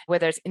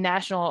 whether it's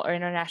national or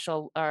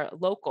international or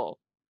local,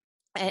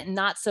 and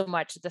not so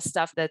much the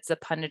stuff that's the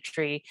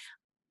punditry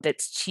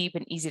that's cheap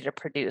and easy to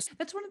produce.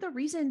 That's one of the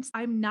reasons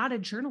I'm not a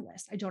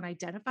journalist. I don't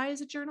identify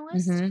as a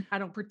journalist. Mhm. I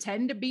don't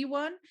pretend to be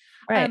one.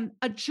 Right,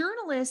 A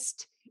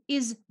journalist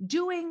is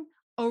doing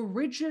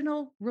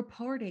original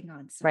reporting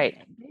on right.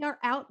 something. They are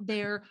out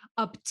there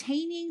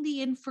obtaining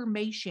the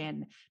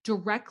information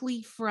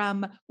directly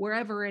from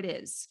wherever it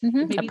is.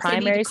 Mhm. A Maybe they need to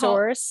primary call.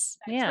 source.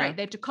 That's Yeah. right.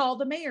 They have to call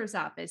the mayor's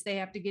office. They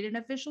have to get an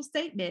official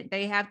statement.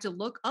 They have to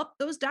look up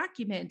those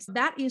documents.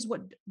 That is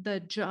what the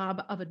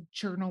job of a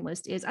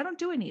journalist is. I don't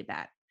do any of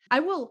that. I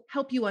will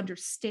help you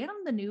understand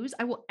the news.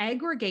 I will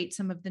aggregate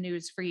some of the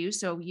news for you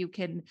so you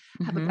can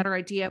have a Mhm. better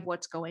idea of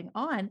what's going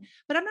on.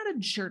 But I'm not a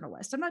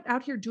journalist. I'm not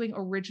out here doing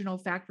original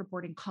fact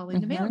reporting, calling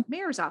the Mhm.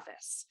 mayor's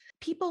office.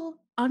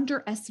 People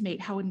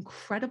underestimate how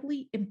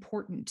incredibly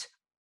important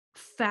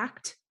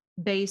fact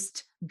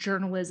based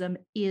journalism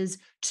is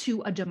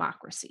to a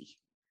democracy,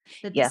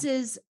 that Yeah. this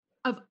is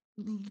of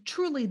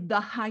truly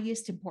the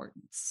highest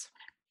importance.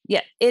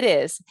 Yeah, it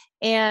is.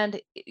 And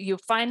you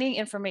finding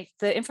information,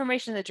 the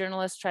information that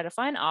journalists try to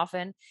find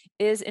often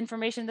is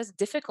information that's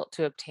difficult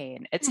to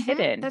obtain. It's Mhm,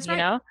 hidden, that's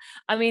right.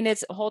 I mean,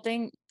 it's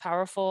holding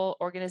powerful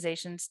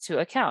organizations to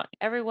account.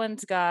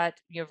 Everyone's got,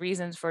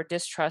 reasons for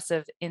distrust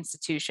of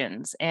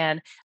institutions.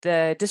 And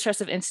the distrust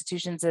of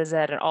institutions is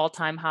at an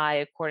all-time high,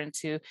 according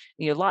to,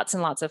 lots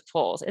and lots of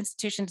polls.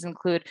 Institutions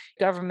include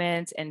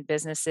government and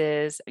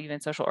businesses,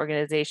 even social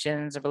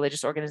organizations or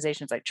religious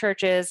organizations like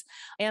churches,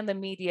 and the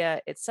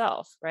media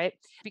itself, right?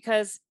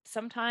 Because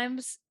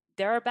sometimes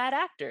there are bad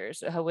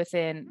actors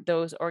within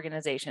those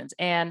organizations,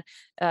 and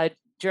a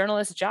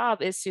journalist's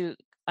job is to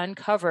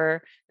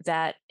uncover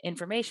that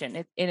information,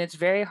 and it's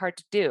very hard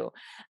to do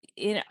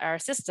in our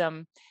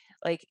system.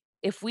 Like,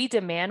 if we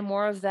demand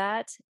more of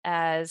that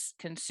as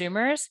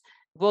consumers,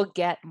 we'll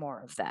get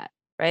more of that,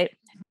 right?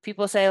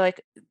 People say,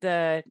 like,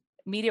 the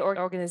media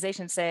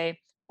organizations say,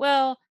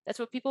 well, that's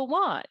what people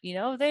want.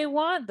 They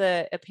want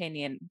the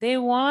opinion, they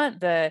want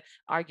the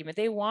argument,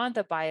 they want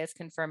the bias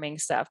confirming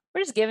stuff.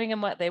 We're just giving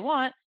them what they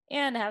want,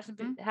 and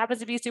happens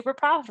to be super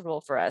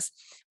profitable for us.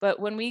 But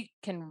when we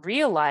can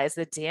realize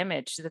the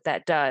damage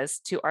that does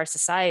to our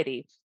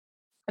society,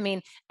 I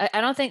mean,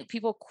 I don't think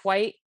people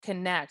quite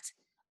connect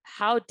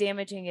how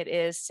damaging it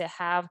is to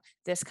have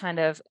this kind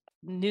of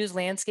news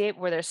landscape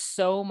where there's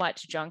so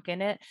much junk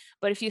in it.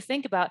 But if you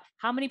think about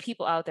how many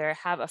people out there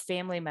have a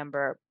family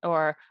member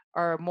or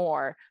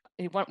more,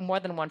 more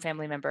than one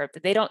family member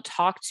that they don't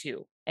talk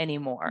to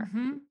anymore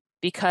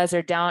because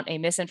they're down a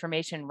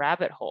misinformation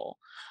rabbit hole.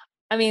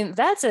 I mean,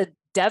 that's a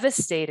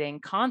devastating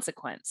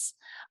consequence.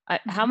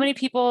 How many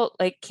people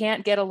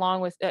can't get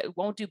along with,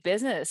 won't do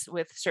business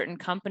with certain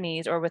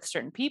companies or with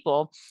certain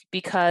people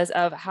because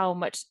of how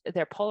much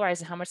they're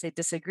polarized and how much they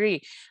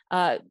disagree?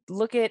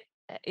 Look at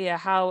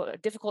how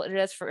difficult it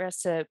is for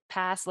us to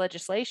pass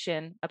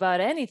legislation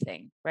about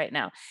anything right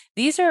now.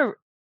 These are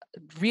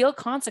real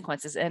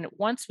consequences. And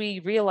once we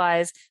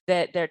realize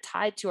that they're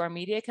tied to our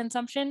media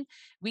consumption,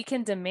 we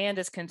can demand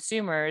as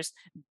consumers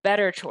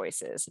better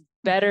choices,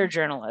 better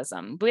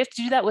journalism. We have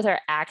to do that with our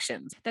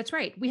actions. That's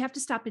right. We have to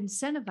stop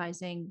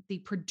incentivizing the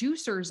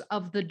producers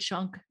of the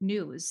junk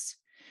news.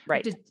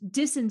 Right. To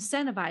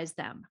disincentivize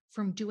them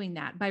from doing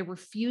that by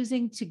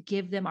refusing to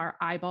give them our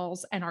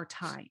eyeballs and our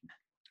time.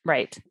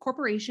 Right.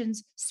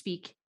 Corporations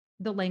speak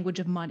the language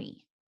of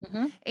money.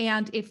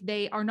 And if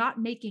they are not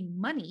making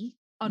money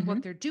on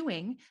what they're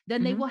doing,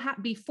 then they will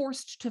be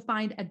forced to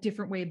find a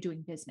different way of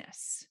doing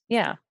business.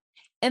 Yeah.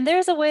 And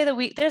there's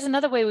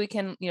another way we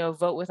can,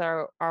 vote with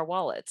our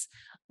wallets.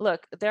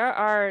 Look, there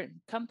are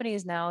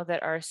companies now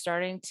that are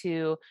starting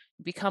to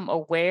become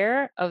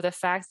aware of the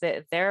fact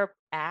that their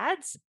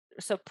ads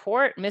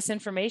support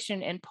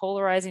misinformation and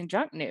polarizing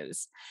junk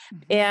news.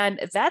 And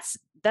that's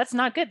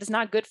not good. That's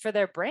not good for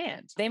their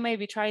brand. They may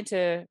be trying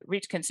to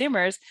reach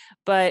consumers,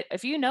 but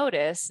if you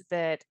notice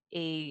that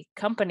a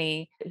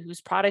company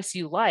whose products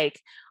you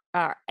like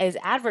is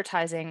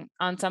advertising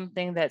on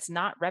something that's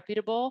not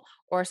reputable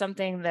or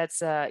something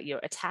that's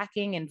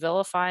attacking and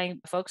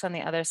vilifying folks on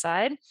the other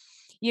side,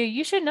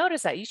 you should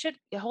notice that. You should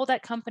hold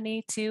that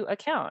company to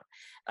account.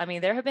 I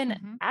mean, there have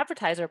been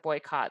advertiser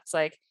boycotts,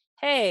 like,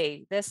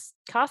 hey, this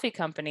coffee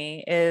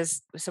company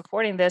is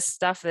supporting this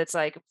stuff that's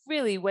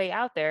really way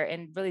out there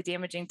and really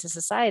damaging to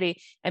society,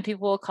 and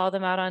people will call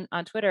them out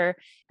on Twitter.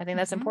 I think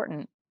that's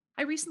important.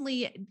 I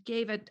recently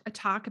gave a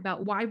talk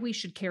about why we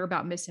should care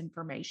about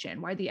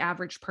misinformation, why the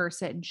average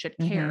person should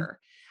care.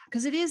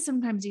 Because it is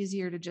sometimes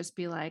easier to just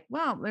be like,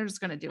 well, they're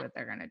just going to do what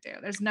they're going to do.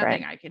 There's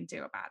nothing I can do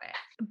about it.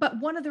 But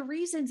one of the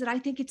reasons that I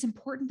think it's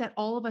important that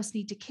all of us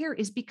need to care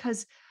is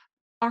because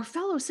our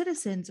fellow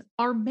citizens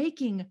are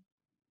making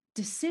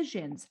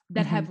decisions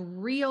that have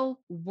real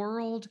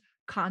world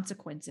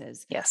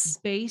consequences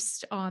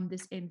based on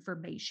this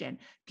information.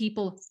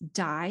 People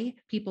die,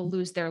 people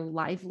lose their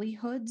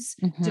livelihoods,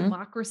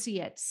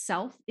 democracy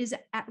itself is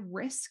at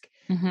risk.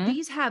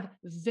 These have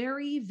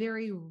very,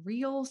 very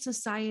real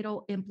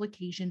societal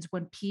implications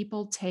when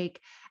people take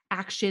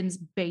actions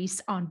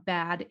based on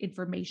bad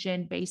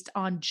information, based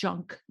on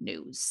junk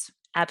news.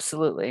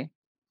 Absolutely.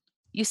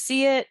 You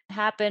see it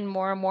happen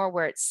more and more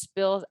where it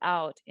spills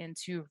out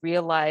into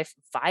real life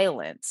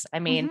violence. I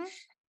mean,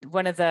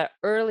 one of the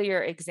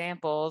earlier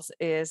examples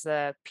is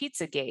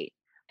Pizzagate,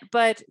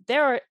 but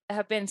there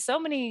have been so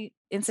many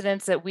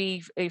incidents that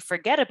we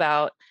forget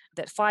about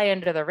that fly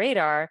under the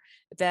radar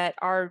that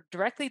are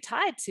directly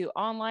tied to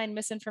online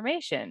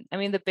misinformation. I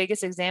mean, the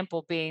biggest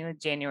example being the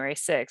January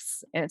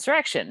 6th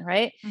insurrection,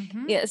 right?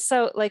 Yeah.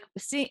 So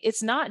see,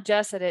 it's not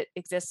just that it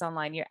exists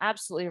online. You're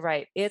absolutely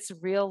right. It's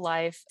real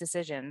life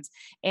decisions,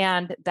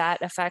 and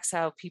that affects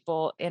how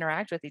people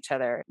interact with each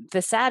other.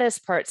 The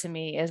saddest part to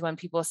me is when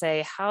people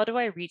say, how do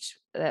I reach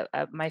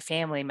my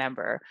family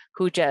member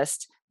who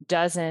just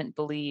doesn't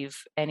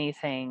believe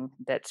anything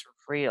that's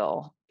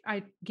real?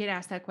 I get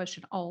asked that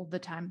question all the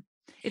time.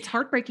 It's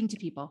heartbreaking to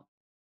people.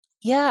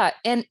 Yeah,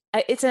 and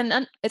it's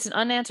an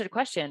unanswered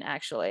question.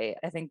 Actually,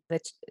 I think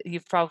that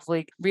you've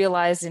probably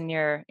realized in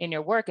your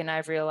work, and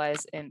I've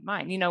realized in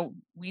mine.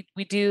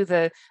 We do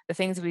the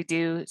things we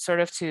do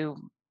sort of to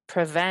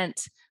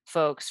prevent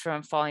folks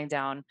from falling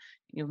down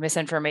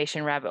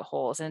misinformation rabbit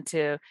holes and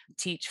to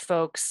teach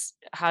folks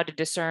how to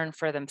discern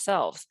for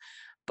themselves.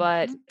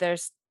 But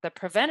there's the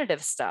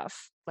preventative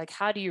stuff, like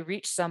how do you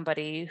reach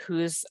somebody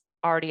who's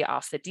already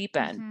off the deep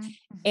end?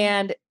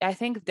 And I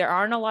think there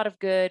aren't a lot of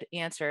good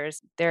answers.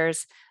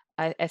 There's,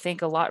 I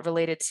think, a lot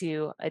related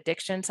to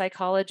addiction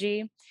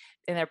psychology,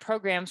 and their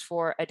programs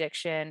for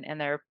addiction and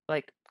their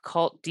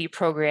cult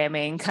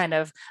deprogramming kind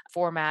of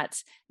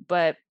formats.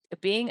 But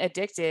being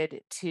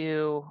addicted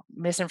to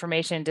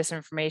misinformation,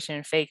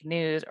 disinformation, fake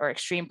news, or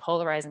extreme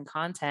polarizing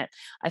content,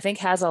 I think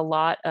has a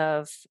lot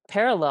of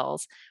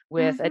parallels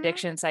with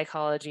addiction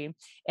psychology.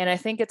 And I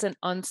think it's an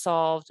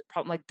unsolved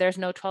problem. Like there's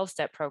no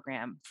 12-step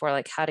program for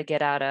like how to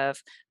get out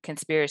of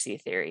conspiracy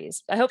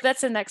theories. I hope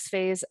that's the next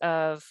phase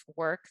of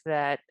work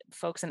that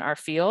folks in our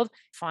field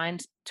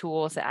find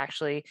tools that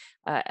actually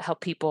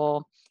help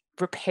people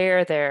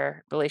repair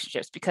their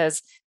relationships,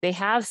 because they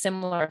have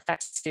similar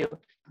effects to,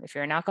 if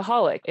you're an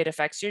alcoholic, it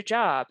affects your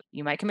job.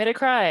 You might commit a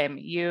crime.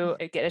 You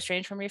get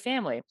estranged from your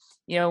family.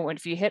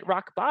 If you hit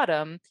rock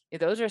bottom,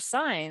 those are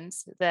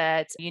signs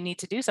that you need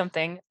to do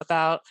something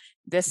about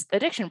this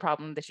addiction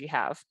problem that you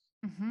have.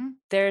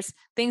 There's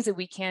things that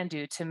we can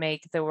do to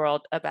make the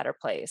world a better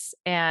place.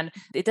 And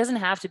it doesn't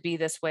have to be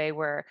this way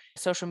where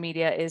social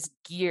media is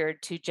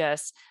geared to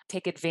just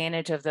take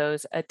advantage of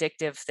those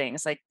addictive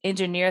things, like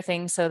engineer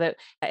things so that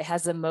it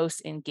has the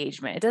most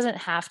engagement. It doesn't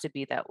have to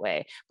be that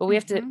way, but we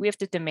have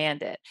to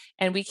demand it.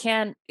 And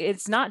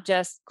it's not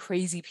just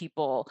crazy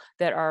people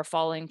that are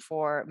falling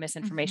for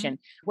misinformation.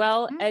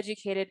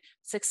 Well-educated,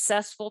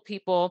 successful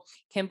people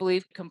can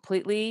believe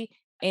completely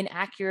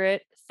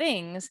inaccurate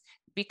things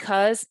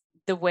because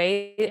the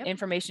way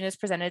information is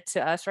presented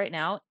to us right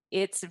now,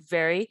 it's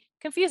very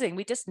confusing.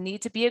 We just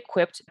need to be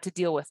equipped to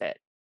deal with it.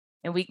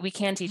 And we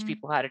can teach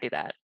people how to do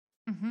that.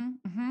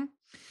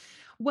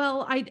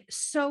 Well, I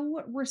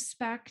so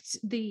respect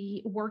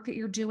the work that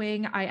you're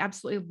doing. I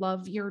absolutely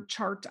love your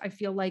chart. I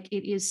feel like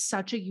it is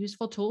such a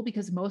useful tool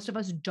because most of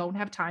us don't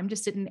have time to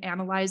sit and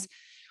analyze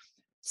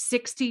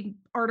 60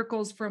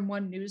 articles from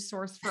one news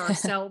source for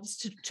ourselves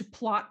to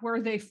plot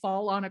where they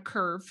fall on a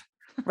curve.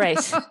 Right.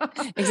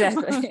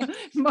 Exactly.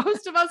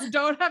 Most of us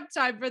don't have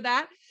time for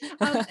that.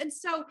 And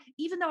so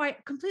even though I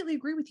completely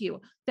agree with you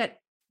that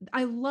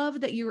I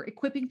love that you're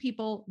equipping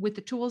people with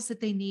the tools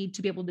that they need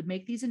to be able to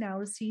make these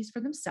analyses for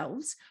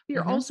themselves, but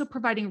you're also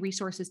providing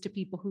resources to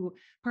people who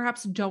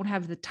perhaps don't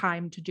have the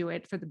time to do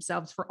it for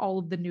themselves for all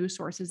of the news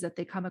sources that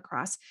they come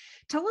across.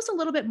 Tell us a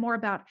little bit more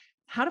about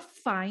how to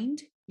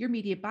find your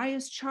media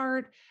bias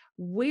chart,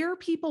 where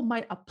people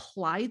might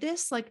apply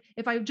this. Like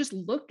if I just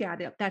look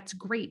at it, that's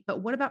great. But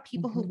what about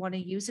people who want to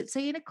use it,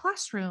 say in a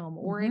classroom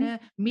or in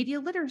a media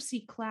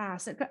literacy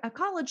class at a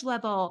college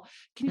level?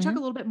 Can you talk a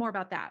little bit more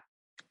about that?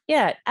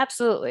 Yeah,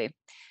 absolutely.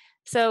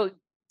 So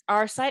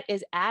our site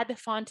is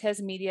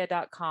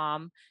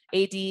adfontesmedia.com,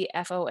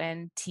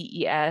 ADFONTES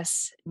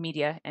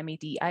media,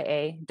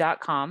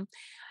 MEDIA.com.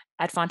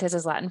 Adfontes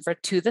is Latin for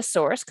to the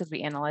source, because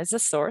we analyze the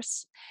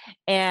source.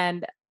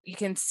 And you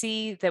can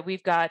see that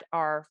we've got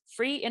our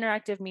free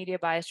interactive media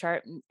bias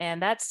chart, and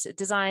that's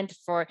designed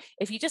for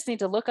if you just need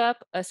to look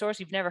up a source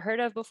you've never heard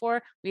of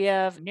before. We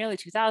have nearly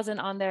 2,000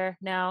 on there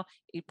now,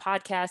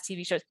 podcasts,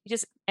 TV shows. You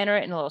just enter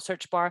it in a little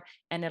search bar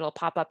and it'll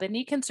pop up, and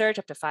you can search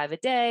up to 5 a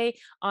day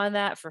on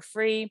that for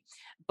free.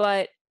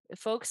 But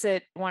folks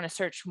that want to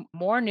search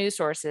more news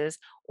sources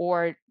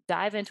or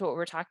dive into what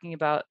we're talking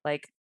about,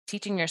 like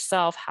teaching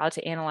yourself how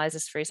to analyze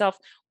this for yourself,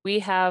 we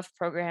have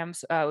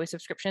programs with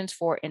subscriptions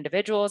for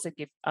individuals that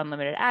give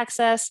unlimited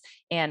access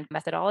and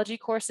methodology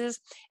courses.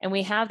 And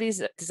we have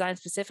these designed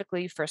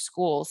specifically for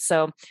schools.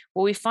 So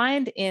what we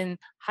find in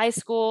high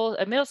school,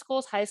 middle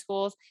schools, high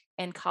schools,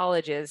 and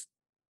colleges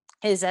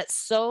is that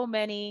so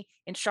many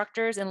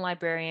instructors and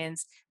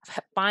librarians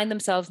find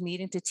themselves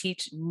needing to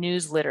teach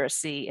news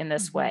literacy in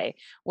this way,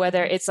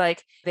 whether it's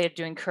like they're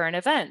doing current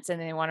events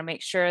and they want to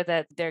make sure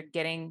that they're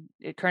getting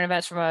current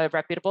events from a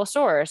reputable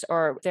source,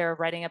 or they're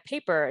writing a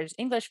paper, an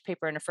English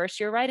paper in a first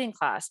year writing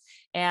class.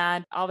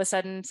 And all of a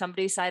sudden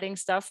somebody's citing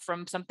stuff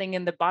from something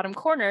in the bottom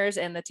corners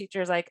and the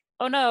teacher's like,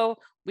 oh no,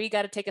 we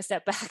got to take a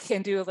step back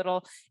and do a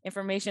little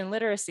information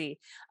literacy.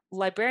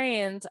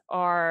 Librarians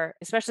are,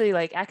 especially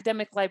like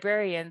academic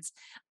librarians,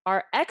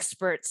 are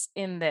experts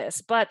in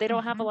this, but they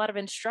don't have a lot of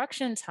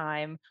instruction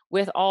time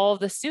with all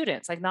the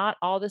students. Like not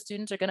all the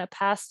students are going to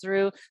pass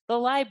through the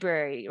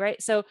library, right?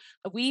 So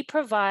we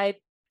provide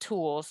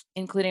tools,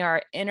 including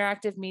our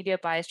interactive media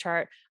bias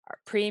chart, our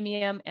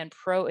premium and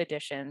pro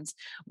editions,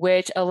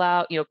 which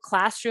allow,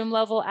 classroom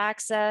level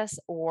access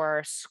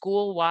or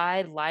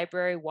school-wide,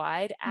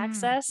 library-wide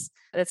access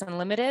that's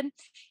unlimited.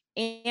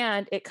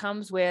 And it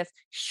comes with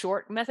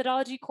short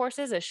methodology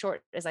courses, as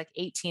short as like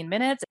 18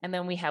 minutes. And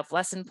then we have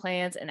lesson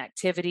plans and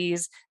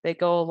activities that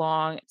go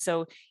along.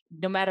 So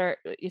no matter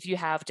if you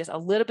have just a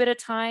little bit of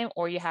time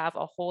or you have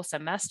a whole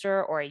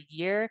semester or a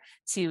year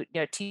to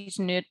teach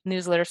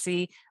news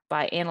literacy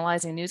by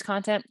analyzing news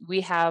content,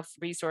 we have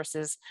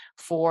resources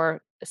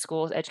for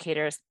schools,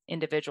 educators,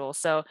 individuals.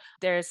 So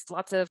there's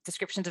lots of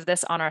descriptions of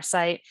this on our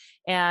site.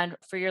 And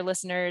for your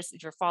listeners,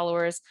 your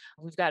followers,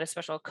 we've got a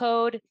special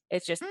code.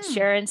 It's just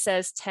Sharon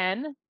says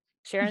 10.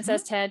 Sharon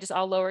says 10, just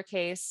all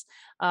lowercase.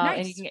 Nice.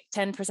 And you can get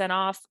 10%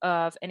 off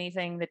of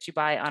anything that you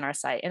buy on our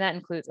site. And that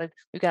includes, like,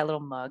 we've got little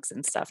mugs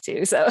and stuff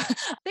too. So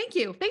thank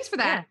you. Thanks for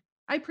that. Yeah.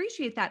 I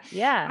appreciate that.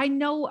 Yeah. I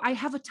know I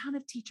have a ton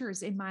of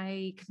teachers in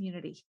my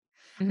community.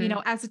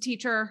 As a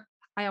teacher,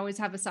 I always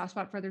have a soft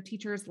spot for other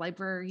teachers,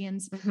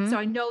 librarians. So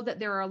I know that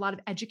there are a lot of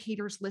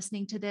educators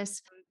listening to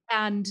this.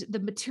 And the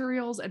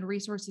materials and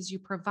resources you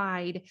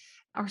provide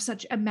are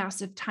such a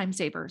massive time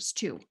savers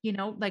too.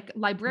 Like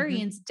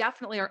librarians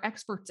definitely are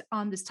experts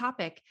on this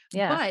topic,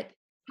 but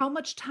how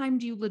much time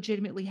do you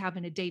legitimately have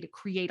in a day to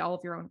create all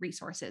of your own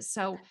resources?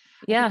 So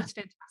I think it's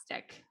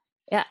fantastic.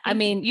 Yeah. I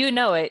mean,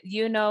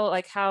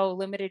 like how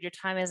limited your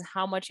time is,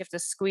 how much you have to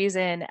squeeze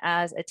in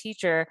as a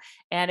teacher.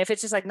 And if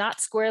it's just like not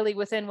squarely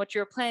within what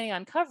you're planning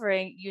on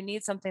covering, you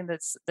need something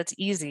that's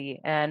easy.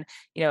 And,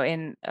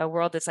 in a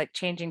world that's like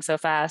changing so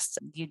fast,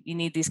 you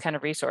need these kind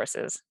of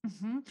resources.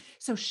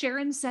 So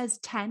Sharon says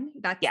 10,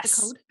 that's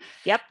the code.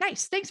 Yep.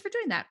 Nice. Thanks for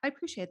doing that. I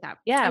appreciate that.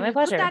 Yeah, my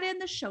pleasure. Put that in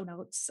the show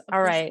notes.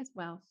 All right. As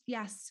well.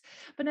 Yes.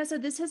 Vanessa,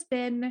 this has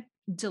been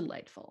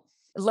delightful.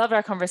 Love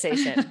our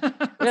conversation.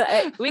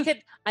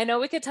 I know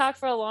we could talk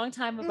for a long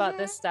time about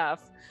this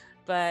stuff,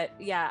 but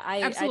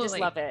I just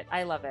love it.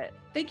 I love it.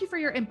 Thank you for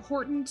your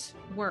important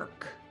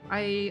work.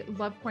 I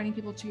love pointing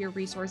people to your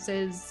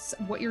resources.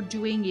 What you're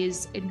doing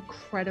is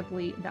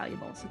incredibly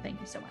valuable. So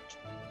thank you so much.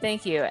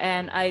 Thank you.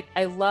 And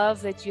I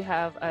love that you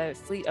have a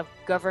fleet of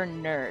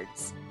govern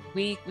nerds.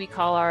 We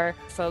call our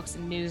folks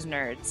news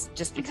nerds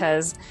just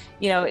because,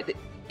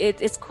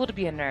 it's cool to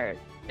be a nerd,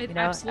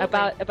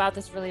 about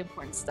this really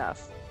important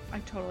stuff. I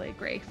totally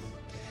agree.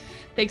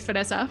 Thanks,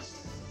 Vanessa.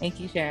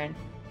 Thank you, Sharon.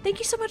 Thank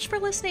you so much for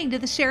listening to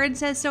the Sharon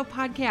Says So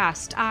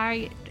podcast.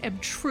 I am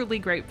truly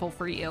grateful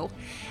for you.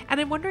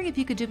 And I'm wondering if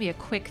you could do me a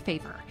quick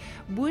favor.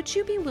 Would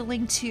you be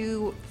willing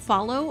to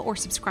follow or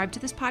subscribe to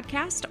this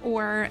podcast,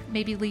 or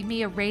maybe leave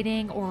me a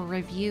rating or a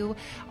review?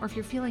 Or if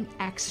you're feeling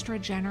extra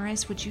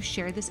generous, would you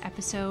share this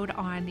episode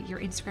on your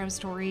Instagram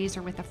stories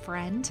or with a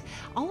friend?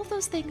 All of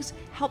those things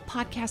help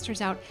podcasters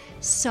out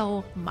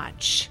so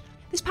much.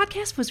 This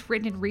podcast was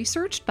written and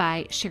researched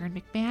by Sharon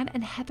McMahon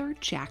and Heather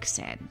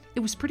Jackson. It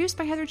was produced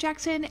by Heather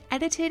Jackson,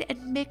 edited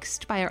and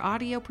mixed by our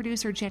audio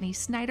producer, Jenny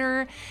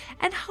Snyder,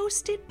 and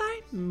hosted by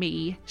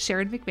me,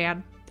 Sharon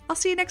McMahon. I'll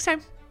see you next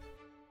time.